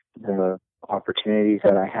the opportunities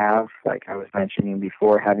that I have, like I was mentioning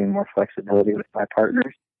before, having more flexibility with my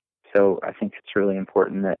partners. So I think it's really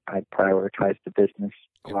important that I prioritize the business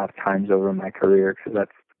a lot of times over my career, because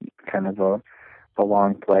that's kind of a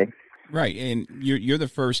long play. Right, and you're the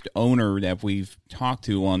first owner that we've talked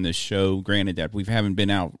to on this show. Granted that we haven't been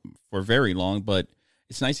out for very long, but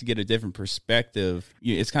it's nice to get a different perspective.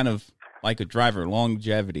 It's kind of like a driver,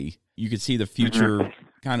 longevity. You could see the future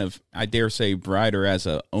kind of, I dare say, brighter as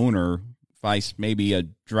a owner, vice maybe a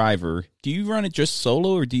driver. Do you run it just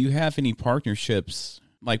solo, or do you have any partnerships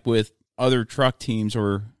like with other truck teams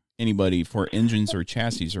or anybody for engines or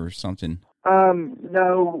chassis or something?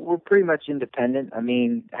 No, we're pretty much independent. I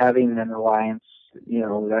mean, having an alliance,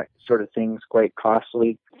 that sort of thing's quite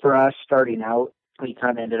costly. For us starting out, we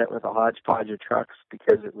kind of ended up with a hodgepodge of trucks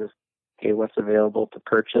because it was, okay, what's available to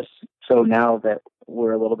purchase. So now that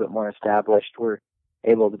we're a little bit more established, we're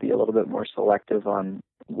able to be a little bit more selective on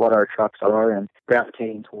what our trucks are and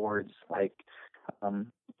gravitating towards like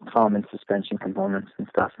common suspension components and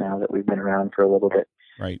stuff now that we've been around for a little bit.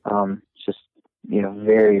 Right. It's just,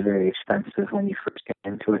 very, very expensive when you first get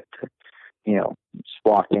into it to, just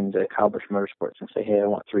walk into Cowbush Motorsports and say, hey, I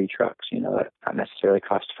want 3 trucks. That's not necessarily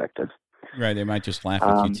cost effective. Right. They might just laugh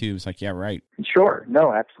at you too. It's like, yeah, right. Sure.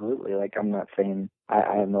 No, absolutely. Like, I'm not saying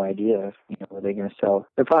I have no idea if, are they going to sell.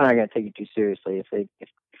 They're probably not going to take you too seriously if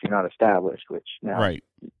you're not established, which now, right.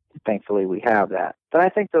 Thankfully we have that. But I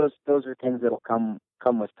think those are things that'll come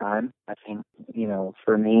with time. I think,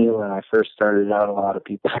 for me, when I first started out, a lot of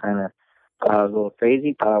people kind of thought I was a little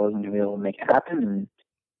crazy, thought I wasn't going to be able to make it happen. And,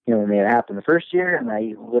 we made it happen the first year, and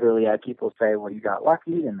I literally had people say, well, you got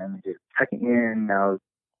lucky, and then we did the second year, and now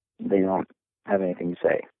they don't have anything to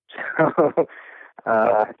say. So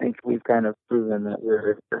I think we've kind of proven that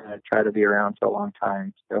we're going to try to be around for a long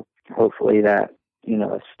time. So hopefully that,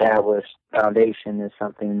 established foundation is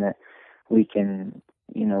something that we can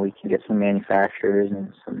get some manufacturers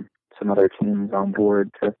and some other teams on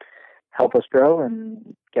board to help us grow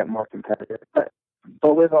and get more competitive. But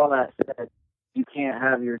with all that said, you can't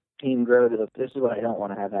have your team grow to this is what I don't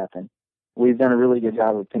want to have happen. We've done a really good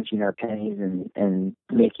job of pinching our pennies and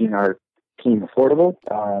making our team affordable.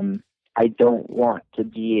 I don't want to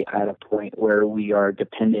be at a point where we are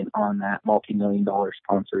dependent on that multi-million-dollar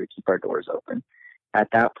sponsor to keep our doors open. At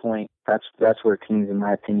that point, that's where teams, in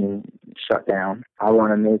my opinion, shut down. I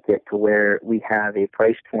want to make it to where we have a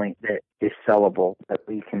price point that is sellable, that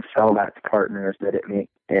we can sell that to partners, that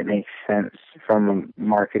it makes sense from a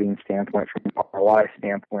marketing standpoint, from an ROI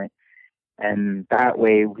standpoint. And that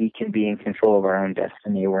way we can be in control of our own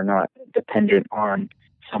destiny. We're not dependent on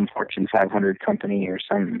some Fortune 500 company or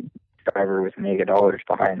some driver with mega dollars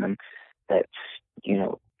behind them that's,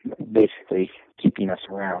 basically keeping us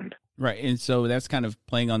around. Right, and so that's kind of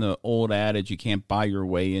playing on the old adage, you can't buy your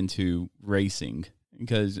way into racing,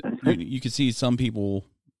 because you can see some people,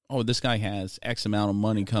 oh, this guy has X amount of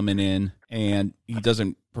money coming in, and he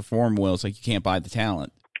doesn't perform well. It's like you can't buy the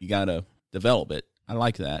talent. You got to develop it. I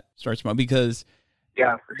like that. Start small, because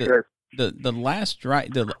sure. The last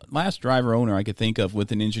driver owner I could think of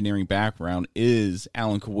with an engineering background is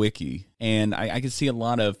Alan Kawicki, and I could see a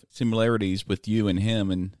lot of similarities with you and him,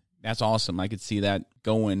 and that's awesome. I could see that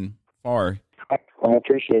going far. Well, I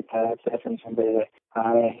appreciate that. It's definitely somebody that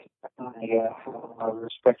I have a lot of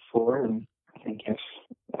respect for, and I think if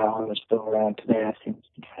Alan was still around today, I think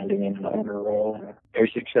he'd find him in an owner role and a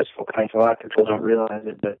very successful guy. A lot of people don't realize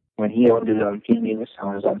it, but when he owned his own team, he was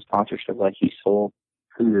selling his own sponsorship like he sold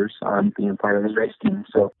Hooters on being part of his race team.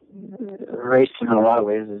 So race team in a lot of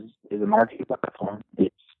ways is a marketing platform.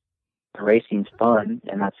 The racing's fun,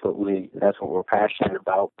 and that's what we're passionate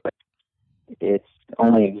about, but it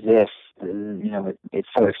only exists, it's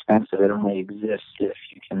so expensive. It only exists if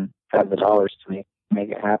you can have the dollars to make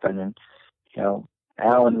it happen. And,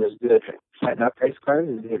 Alan was good at setting up race cars,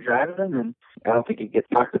 he was good at driving them, and I don't think he gets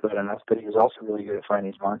talked about enough, but he was also really good at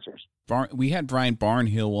finding sponsors. We had Brian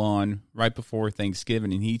Barnhill on right before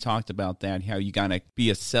Thanksgiving, and he talked about that, how you got to be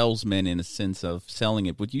a salesman in a sense of selling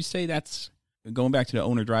it. Would you say that's, going back to the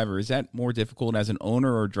owner-driver, is that more difficult as an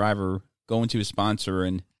owner or driver going to a sponsor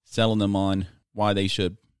and selling them on why they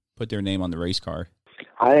should put their name on the race car?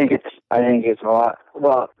 I think it's a lot.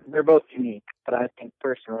 Well, they're both unique, but I think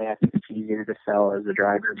it's easier to sell as a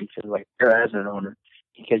driver or as an owner,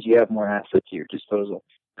 because you have more assets at your disposal.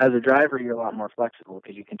 As a driver, you're a lot more flexible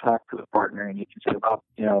because you can talk to a partner and you can say,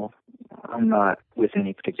 well, I'm not with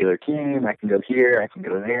any particular team. I can go here. I can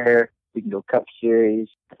go there. We can go Cup Series,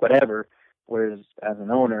 whatever. Whereas as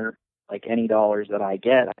an owner, like any dollars that I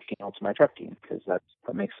get, I can help my truck team because that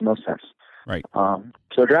makes the most sense. Right.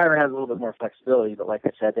 So a driver has a little bit more flexibility, but like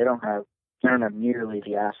I said, they don't have nearly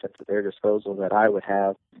the assets at their disposal that I would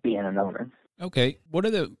have being an owner. Okay. What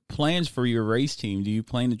are the plans for your race team? Do you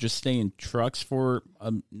plan to just stay in trucks for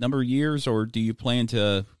a number of years, or do you plan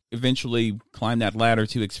to eventually climb that ladder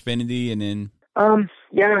to Xfinity and then?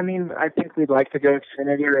 Yeah, I mean, I think we'd like to go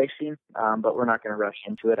Xfinity racing, but we're not going to rush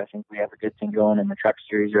into it. I think we have a good thing going in the truck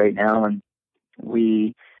series right now, and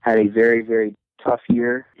we had a very, very tough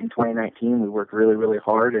year in 2019. We worked really, really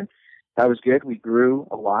hard, and that was good. We grew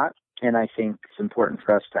a lot, and I think it's important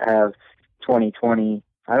for us to have 2020.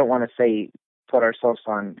 I don't want to say put ourselves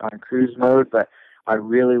on cruise mode, but I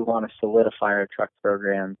really want to solidify our truck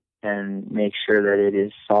program and make sure that it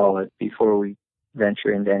is solid before we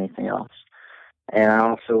venture into anything else. And I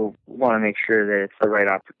also want to make sure that it's the right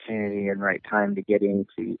opportunity and right time to get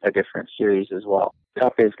into a different series as well.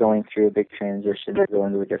 Cup is going through a big transition. They're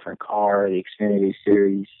going to a different car, the Xfinity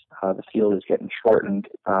series. The field is getting shortened,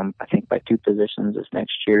 I think, by 2 positions this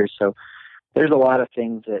next year. So there's a lot of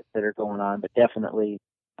things that are going on, but definitely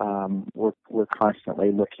we're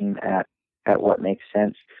constantly looking at what makes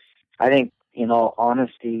sense. I think, in all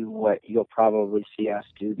honesty, what you'll probably see us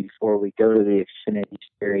do before we go to the Xfinity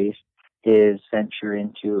series is venture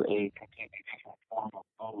into a completely different form of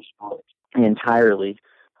motorsport entirely,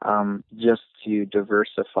 just to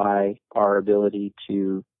diversify our ability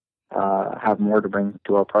to have more to bring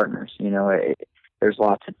to our partners. There's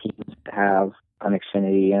lots of teams that have an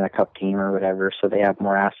Xfinity and a Cup team or whatever, so they have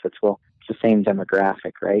more assets. Well, it's the same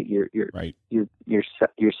demographic, right? You're right.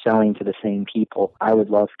 You're selling to the same people. I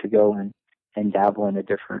would love to go and dabble in a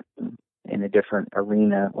different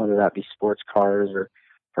arena, whether that be sports cars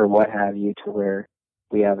or what have you, to where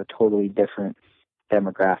we have a totally different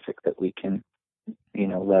demographic that we can,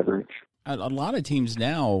 leverage. A lot of teams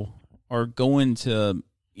now are going to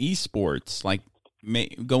esports, like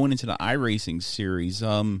going into the iRacing series.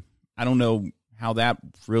 I don't know how that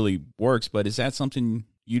really works, but is that something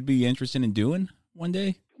you'd be interested in doing one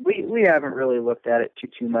day? We haven't really looked at it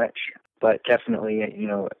too much, but definitely,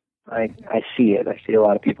 I see it. I see a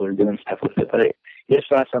lot of people are doing stuff with it, but it's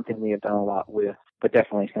not something we have done a lot with, but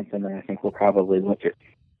definitely something that I think we'll probably look at,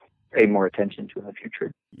 pay more attention to in the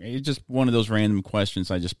future. It's just one of those random questions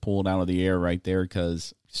I just pulled out of the air right there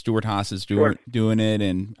because Stuart Haas is doing it,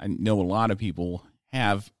 and I know a lot of people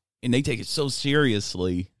have, and they take it so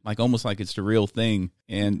seriously, like almost like it's the real thing,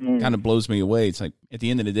 and kind of blows me away. It's like, at the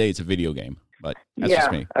end of the day, it's a video game, but that's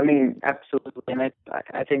just me. I mean, absolutely, and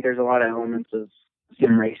I think there's a lot of elements of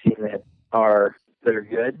sim racing that are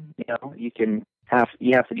good. You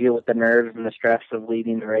have to deal with the nerves and the stress of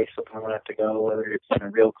leading the race with no one to go, whether it's in a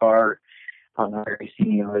real car or on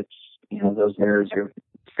iRacing. Those nerves are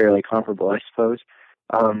fairly comparable, I suppose.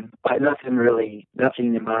 But nothing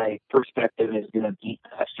in my perspective is going to beat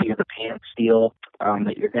that seat of the pants feel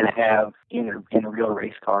that you're going to have in a real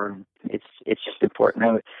race car. It's just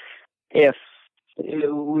important.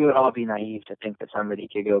 We would all be naive to think that somebody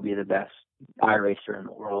could go be the best iRacer in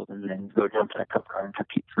the world and then go jump in a Cup car and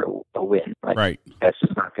compete for a win. Right. That's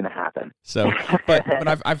just not going to happen. So, but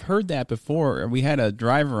I've heard that before. We had a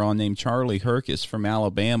driver on named Charlie Herkis from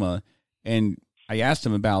Alabama, and I asked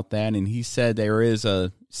him about that, and he said there is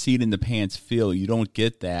a seat in the pants feel. You don't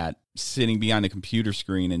get that sitting behind a computer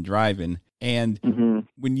screen and driving. And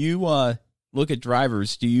when you look at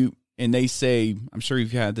drivers, and they say, I'm sure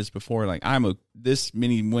you've had this before, like, this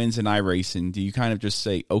many wins in iRacing, do you kind of just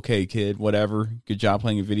say, okay, kid, whatever, good job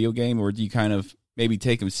playing a video game, or do you kind of maybe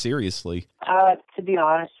take them seriously? To be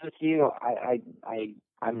honest with you, I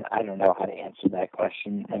don't know how to answer that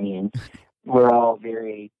question. I mean, we're all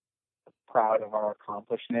very proud of our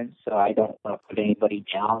accomplishments, so I don't want to put anybody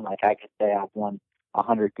down. Like, I could say I've won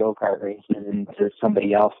 100 go-kart races, and to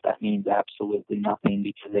somebody else that means absolutely nothing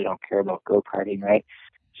because they don't care about go-karting, right?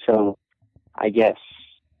 So I guess,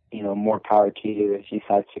 more power to you if you've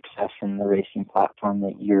had success in the racing platform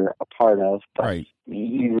that you're a part of. But right.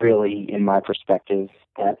 You really, in my perspective,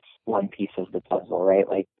 that's one piece of the puzzle, right?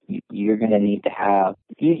 Like, you're going to need to have,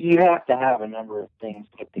 you have to have a number of things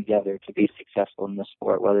put together to be successful in the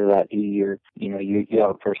sport, whether that be you have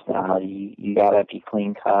a personality, you got to be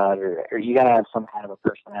clean cut, or you got to have some kind of a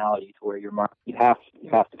personality to where you have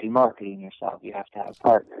to be marketing yourself. You have to have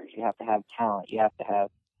partners. You have to have talent. You have to have,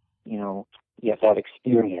 you have to have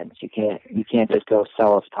experience. You can't just go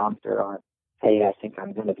sell a sponsor on, hey, I think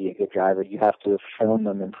I'm going to be a good driver. You have to have shown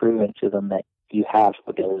them and proven to them that you have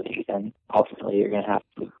abilities, and ultimately you're going to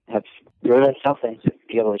have your self-interest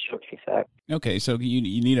be able to showcase that. Okay, so you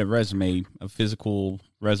need a resume, a physical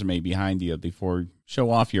resume behind you before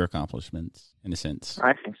show off your accomplishments, in a sense.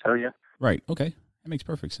 I think so, yeah. Right. Okay, that makes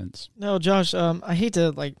perfect sense. No, Josh, I hate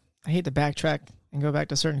to backtrack and go back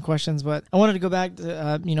to certain questions, but I wanted to go back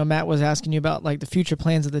to Matt was asking you about like the future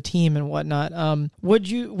plans of the team and whatnot. Would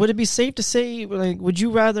it be safe to say, like, would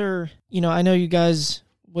you rather, I know you guys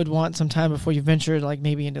would want some time before you venture like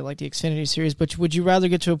maybe into like the Xfinity series, but would you rather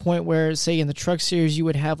get to a point where, say, in the truck series you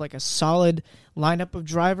would have like a solid lineup of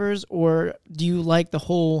drivers, or do you like the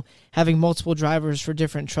whole having multiple drivers for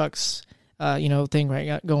different trucks thing you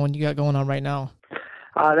got going on right now?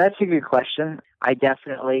 That's a good question. I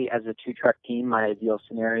definitely, as a 2-truck team, my ideal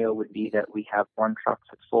scenario would be that we have one truck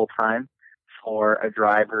that's full-time for a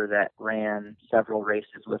driver that ran several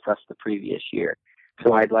races with us the previous year.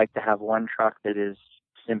 So I'd like to have one truck that is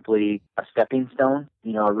simply a stepping stone.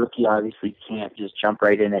 A rookie obviously can't just jump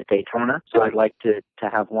right in at Daytona. So I'd like to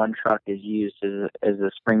have one truck is used as a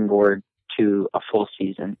springboard to a full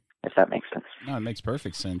season, if that makes sense. No, it makes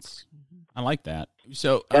perfect sense. I like that.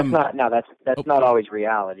 So that's not always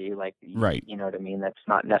reality. Like, right. You know what I mean? That's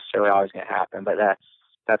not necessarily always going to happen, but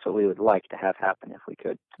that's what we would like to have happen if we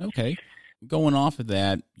could. Okay. Going off of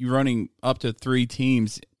that, you're running up to 3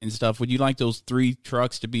 teams and stuff. Would you like those 3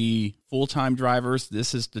 trucks to be full-time drivers?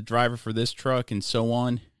 This is the driver for this truck and so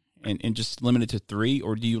on, and just limit it to 3?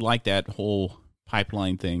 Or do you like that whole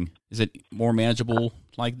pipeline thing? Is it more manageable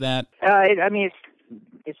like that?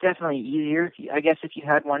 It's definitely easier, I guess, if you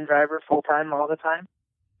had one driver full-time all the time.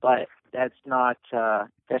 But that's not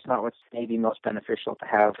what's maybe most beneficial to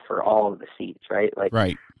have for all of the seats, right? Like,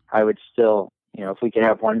 right. I would still, if we could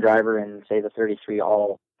have one driver in, say, the 33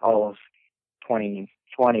 all of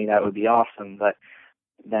 2020, that would be awesome. But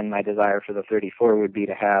then my desire for the 34 would be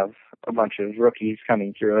to have a bunch of rookies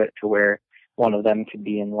coming through it to where one of them could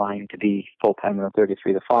be in line to be full-time in the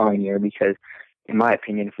 33 the following year, because in my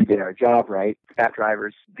opinion, if we did our job right, that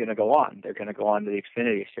driver's going to go on. They're going to go on to the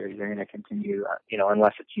Xfinity Series. They're going to continue,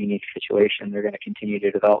 unless it's a unique situation, they're going to continue to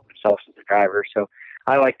develop themselves as a driver. So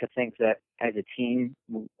I like to think that as a team,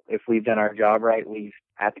 if we've done our job right,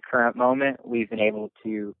 at the current moment, we've been able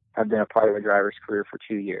to have been a part of a driver's career for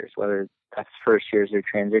 2 years, whether that's first year is their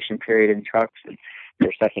transition period in trucks and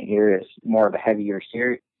their second year is more of a heavier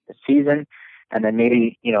season. And then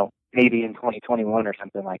maybe in 2021 or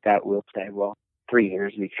something like that, we'll say, well, 3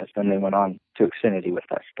 years, because then they went on to Xfinity with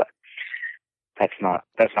us. But that's not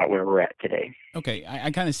where we're at today. Okay,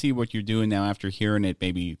 I kind of see what you're doing now after hearing it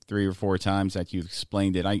maybe 3 or 4 times that you've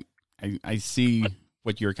explained it. I see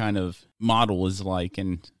what your kind of model is like,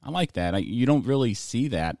 and I like that. You don't really see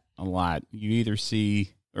that a lot. You either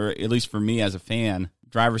see, or at least for me as a fan,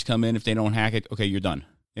 drivers come in, if they don't hack it, okay, you're done.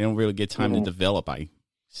 They don't really get time to develop. I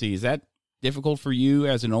see. Is that difficult for you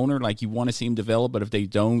as an owner? Like, you want to see them develop, but if they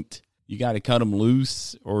don't, you got to cut them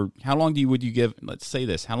loose? Or how long would you give, let's say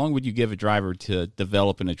this, how long would you give a driver to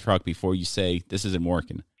develop in a truck before you say this isn't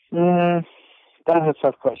working? That's a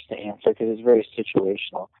tough question to answer because it's very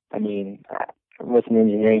situational. I mean, with an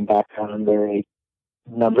engineering background, I'm very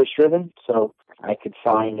numbers driven, so I could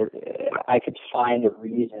find a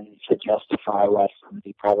reason to justify why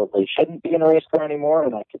somebody probably shouldn't be in a race car anymore,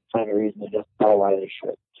 and I could find a reason to justify why they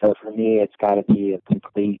should. So for me, it's got to be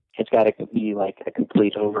like a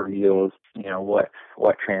complete overview of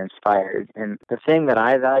what transpired. And the thing that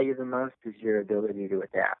I value the most is your ability to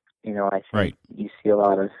adapt. I think you see a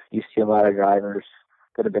lot of drivers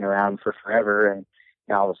that have been around for forever, and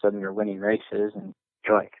now all of a sudden they're winning races, and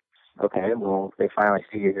you're like, okay, well, they finally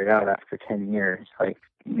figured it out after 10 years. Like,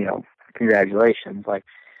 congratulations. Like,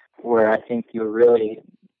 where I think you're really,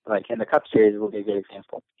 like, in the Cup Series will be a good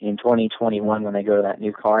example. In 2021, when they go to that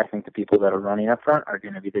new car, I think the people that are running up front are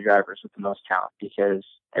going to be the drivers with the most talent, because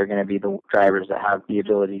they're going to be the drivers that have the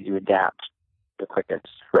ability to adapt the quickest,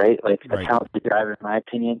 right? Like, a talented driver, in my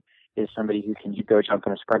opinion, is somebody who can go jump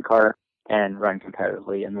in a sprint car and run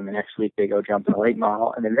competitively, and then the next week they go jump in a late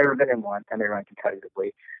model, and they've never been in one, and they run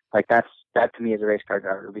competitively. Like, that to me is a race car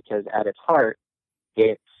driver, because at its heart,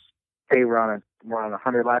 we're on a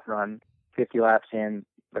 100-lap run, 50 laps in,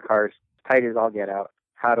 the car's tight as all get out.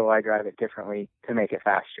 How do I drive it differently to make it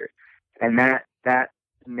faster? And that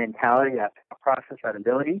mentality, that process, that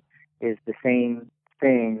ability is the same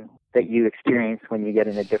thing that you experience when you get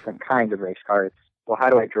in a different kind of race car. It's, well, how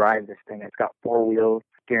do I drive this thing? It's got 4 wheels,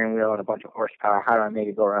 steering wheel, and a bunch of horsepower. How do I make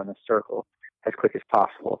it go around the circle as quick as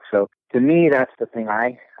possible? So to me, that's the thing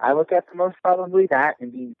I look at the most, probably, that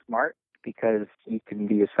and being smart, because you can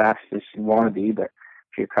be as fast as you want to be, but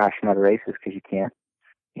if you're crashing out of races because you can't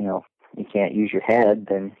use your head,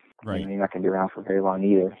 then Right. You're not going to be around for very long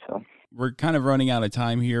either. So we're kind of running out of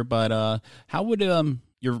time here, but how would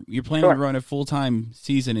you're planning Sure. to run a full-time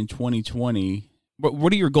season in 2020?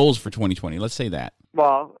 What are your goals for 2020? Let's say that.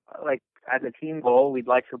 Well, like as a team goal, we'd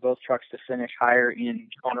like for both trucks to finish higher in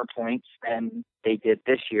owner points than they did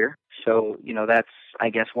this year. So, that's,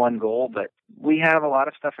 I guess, one goal. But we have a lot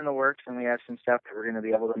of stuff in the works, and we have some stuff that we're going to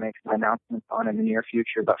be able to make some announcements on in the near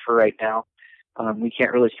future. But for right now, we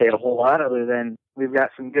can't really say a whole lot other than we've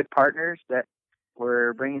got some good partners that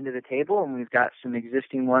we're bringing to the table, and we've got some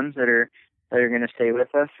existing ones that are going to stay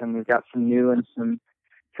with us, and we've got some new and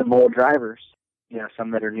some old drivers.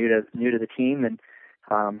 Some that are new to the team, and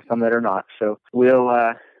some that are not. So we'll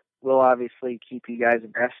obviously keep you guys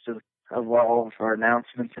abreast of what all of our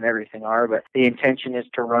announcements and everything are. But the intention is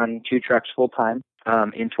to run 2 trucks full time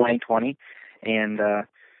in 2020, and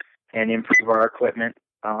improve our equipment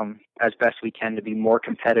as best we can to be more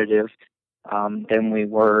competitive than we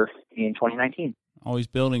were in 2019. Always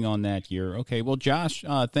building on that year. Okay, well, Josh,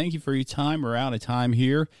 thank you for your time. We're out of time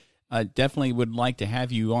here. Definitely would like to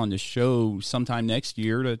have you on the show sometime next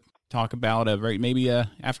year to talk about maybe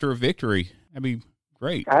after a victory. That'd be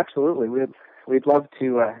great. Absolutely, we'd love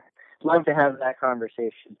to have that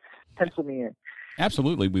conversation. Pencil me in.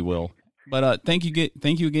 Absolutely, we will. But thank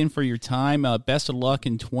you again for your time. Best of luck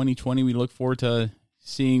in 2020. We look forward to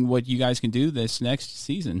seeing what you guys can do this next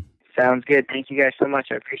season. Sounds good. Thank you guys so much.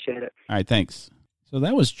 I appreciate it. All right, thanks. So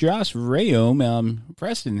that was Josh Rayom.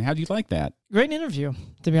 Preston, how do you like that? Great interview,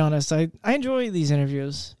 to be honest. I enjoy these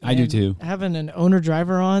interviews. I do too. Having an owner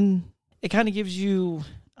driver on, it kind of gives you,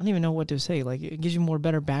 I don't even know what to say, like it gives you more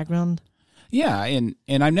better background. Yeah, and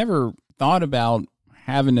I've never thought about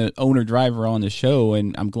having an owner driver on the show,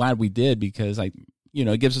 and I'm glad we did because it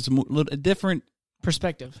gives us a different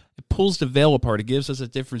perspective. It pulls the veil apart. It gives us a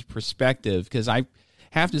different perspective because I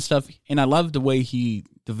have this stuff, and I love the way he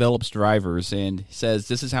develops drivers and says,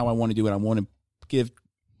 this is how I want to do it. I want to give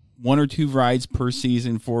 1 or 2 rides per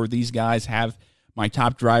season for these guys, have my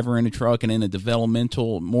top driver in a truck and then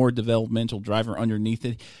a more developmental driver underneath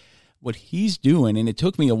it. What he's doing, and it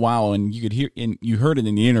took me a while, and you could hear, and you heard it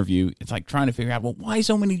in the interview, it's like trying to figure out, well, why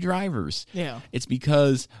so many drivers? Yeah. It's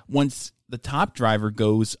because once the top driver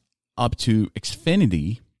goes up to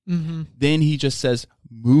Xfinity, then he just says,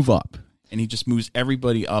 move up. And he just moves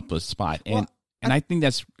everybody up a spot. And I think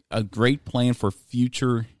that's a great plan for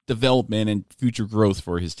future development and future growth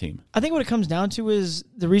for his team. I think what it comes down to is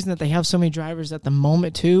the reason that they have so many drivers at the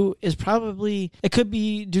moment, too, is probably, it could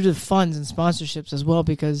be due to funds and sponsorships as well,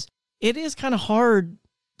 because it is kind of hard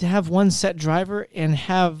to have one set driver and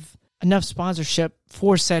have enough sponsorship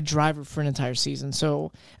for said driver for an entire season.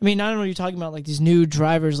 So, I mean, not only are you talking about like these new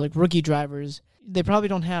drivers, like rookie drivers, they probably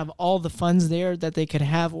don't have all the funds there that they could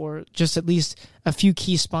have, or just at least a few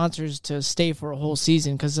key sponsors to stay for a whole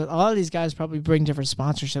season, because a lot of these guys probably bring different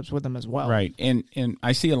sponsorships with them as well. Right, and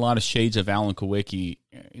I see a lot of shades of Alan Kowicki.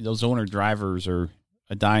 Those owner drivers are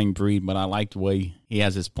a dying breed, but I like the way he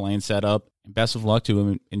has his plan set up. Best of luck to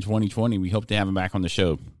him in 2020. We hope to have him back on the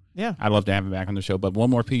show. Yeah. I'd love to have him back on the show. But one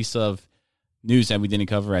more piece of news that we didn't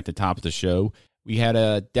cover at the top of the show. We had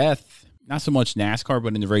a death, not so much NASCAR,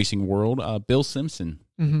 but in the racing world. Bill Simpson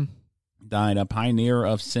died. A pioneer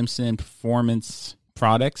of Simpson Performance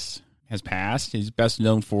Products has passed. He's best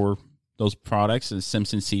known for those products, as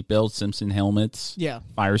Simpson seatbelts, Simpson helmets,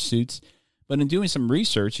 fire suits. But in doing some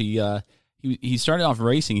research, he started off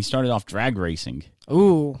racing. He started off drag racing.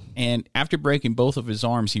 Ooh. And after breaking both of his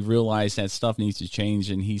arms, he realized that stuff needs to change,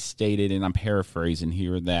 and he stated, and I'm paraphrasing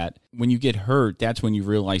here, that when you get hurt, that's when you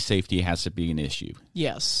realize safety has to be an issue.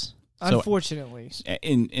 Yes. So, unfortunately.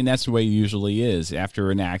 And that's the way it usually is.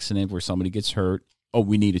 After an accident where somebody gets hurt,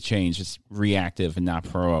 we need a change. It's reactive and not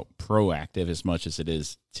proactive as much as it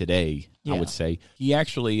is today, I would say. He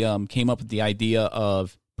actually came up with the idea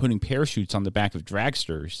of putting parachutes on the back of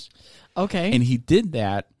dragsters. Okay. And he did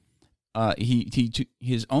that.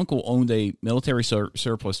 His uncle owned a military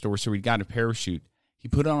surplus store, so he got a parachute. He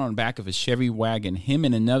put it on the back of his Chevy wagon. Him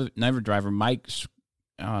and another driver, Mike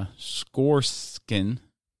Skorskin,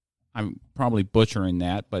 I'm probably butchering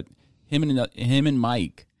that, but him and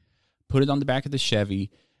Mike put it on the back of the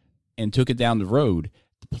Chevy and took it down the road.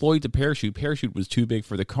 Deployed the parachute. Parachute was too big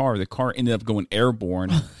for the car. The car ended up going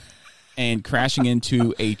airborne and crashing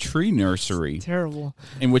into a tree nursery. Terrible.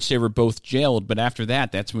 In which they were both jailed. But after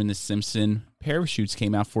that, that's when the Simpson parachutes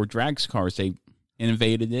came out for drag cars. They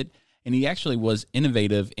innovated it. And he actually was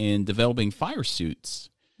innovative in developing fire suits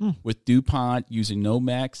with DuPont using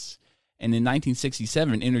Nomex. And in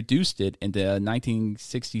 1967, introduced it in the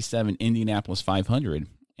 1967 Indianapolis 500.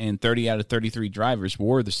 And 30 out of 33 drivers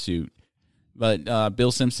wore the suit. But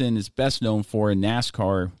Bill Simpson is best known for in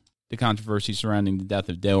NASCAR the controversy surrounding the death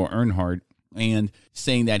of Dale Earnhardt, and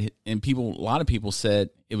saying that, and a lot of people said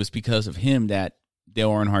it was because of him that Dale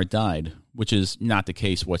Earnhardt died, which is not the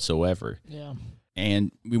case whatsoever. Yeah.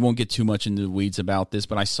 And we won't get too much into the weeds about this,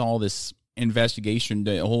 but I saw this investigation,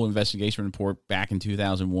 the whole investigation report back in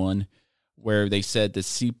 2001, where they said the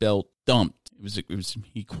seatbelt dumped. It was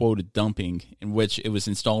he quoted dumping, in which it was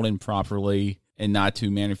installed improperly and not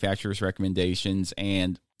to manufacturer's recommendations,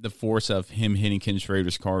 and the force of him hitting Ken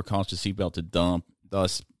Schrader's car caused the seatbelt to dump,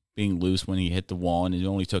 thus being loose when he hit the wall, and it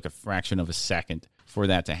only took a fraction of a second for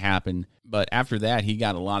that to happen. But after that, he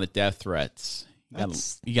got a lot of death threats.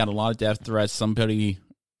 He got a lot of death threats. Somebody,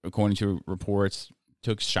 according to reports,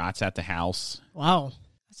 took shots at the house. Wow,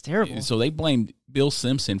 that's terrible. So they blamed Bill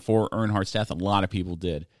Simpson for Earnhardt's death. A lot of people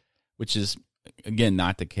did, which is, again,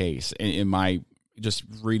 not the case. In my just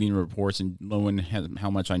reading reports and knowing how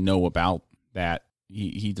much I know about that,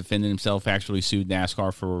 he defended himself, actually sued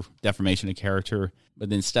NASCAR for defamation of character, but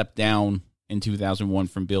then stepped down in 2001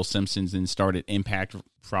 from Bill Simpson's and started Impact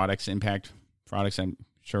Products. I'm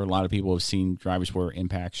sure a lot of people have seen drivers wear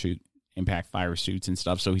Impact fire suits and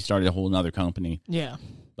stuff, so he started a whole other company. Yeah.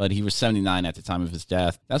 But he was 79 at the time of his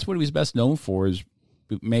death. That's what he was best known for, is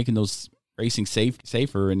making those racing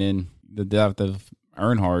safer, and then the death of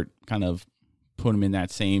Earnhardt kind of put him in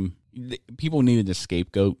that same... People needed a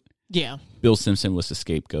scapegoat. Yeah. Bill Simpson was the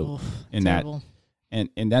scapegoat in terrible. that.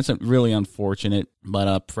 And that's really unfortunate,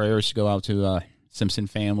 but prayers go out to Simpson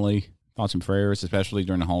family. Thoughts and prayers, especially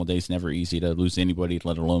during the holidays. Never easy to lose anybody,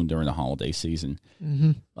 let alone during the holiday season.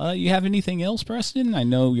 Mm-hmm. You have anything else, Preston? I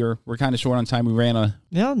know we're kind of short on time. We ran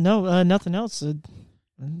nothing else. I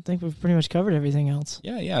think we've pretty much covered everything else.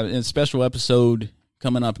 Yeah. And a special episode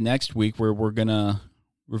coming up next week where we're going to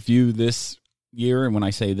review this year. And when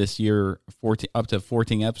I say this year, up to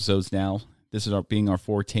 14 episodes now. This is being our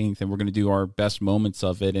 14th, and we're going to do our best moments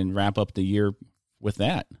of it and wrap up the year with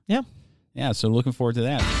that. Yeah, so looking forward to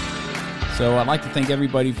that. So I'd like to thank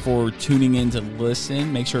everybody for tuning in to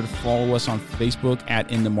listen. Make sure to follow us on Facebook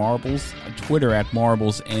at In the Marbles, Twitter at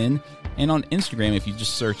MarblesN, and on Instagram, if you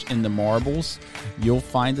just search In the Marbles, you'll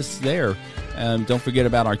find us there. Don't forget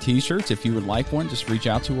about our T-shirts. If you would like one, just reach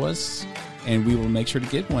out to us, and we will make sure to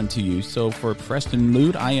get one to you. So for Preston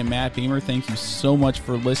Mood, I am Matt Beamer. Thank you so much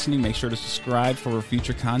for listening. Make sure to subscribe for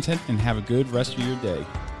future content, and have a good rest of your day.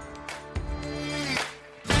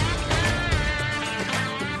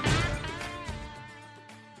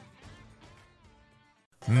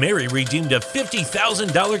 Mary redeemed a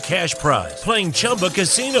 $50,000 cash prize playing Chumba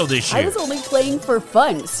Casino this year. I was only playing for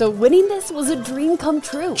fun, so winning this was a dream come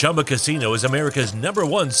true. Chumba Casino is America's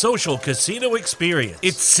 #1 social casino experience.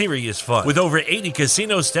 It's serious fun. With over 80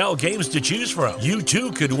 casino-style games to choose from, you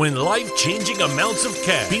too could win life-changing amounts of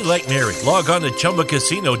cash. Be like Mary. Log on to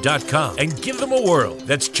ChumbaCasino.com and give them a whirl.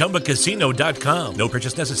 That's ChumbaCasino.com. No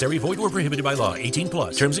purchase necessary. Void where prohibited by law.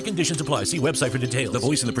 18+. Terms and conditions apply. See website for details. The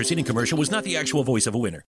voice in the preceding commercial was not the actual voice of a winner.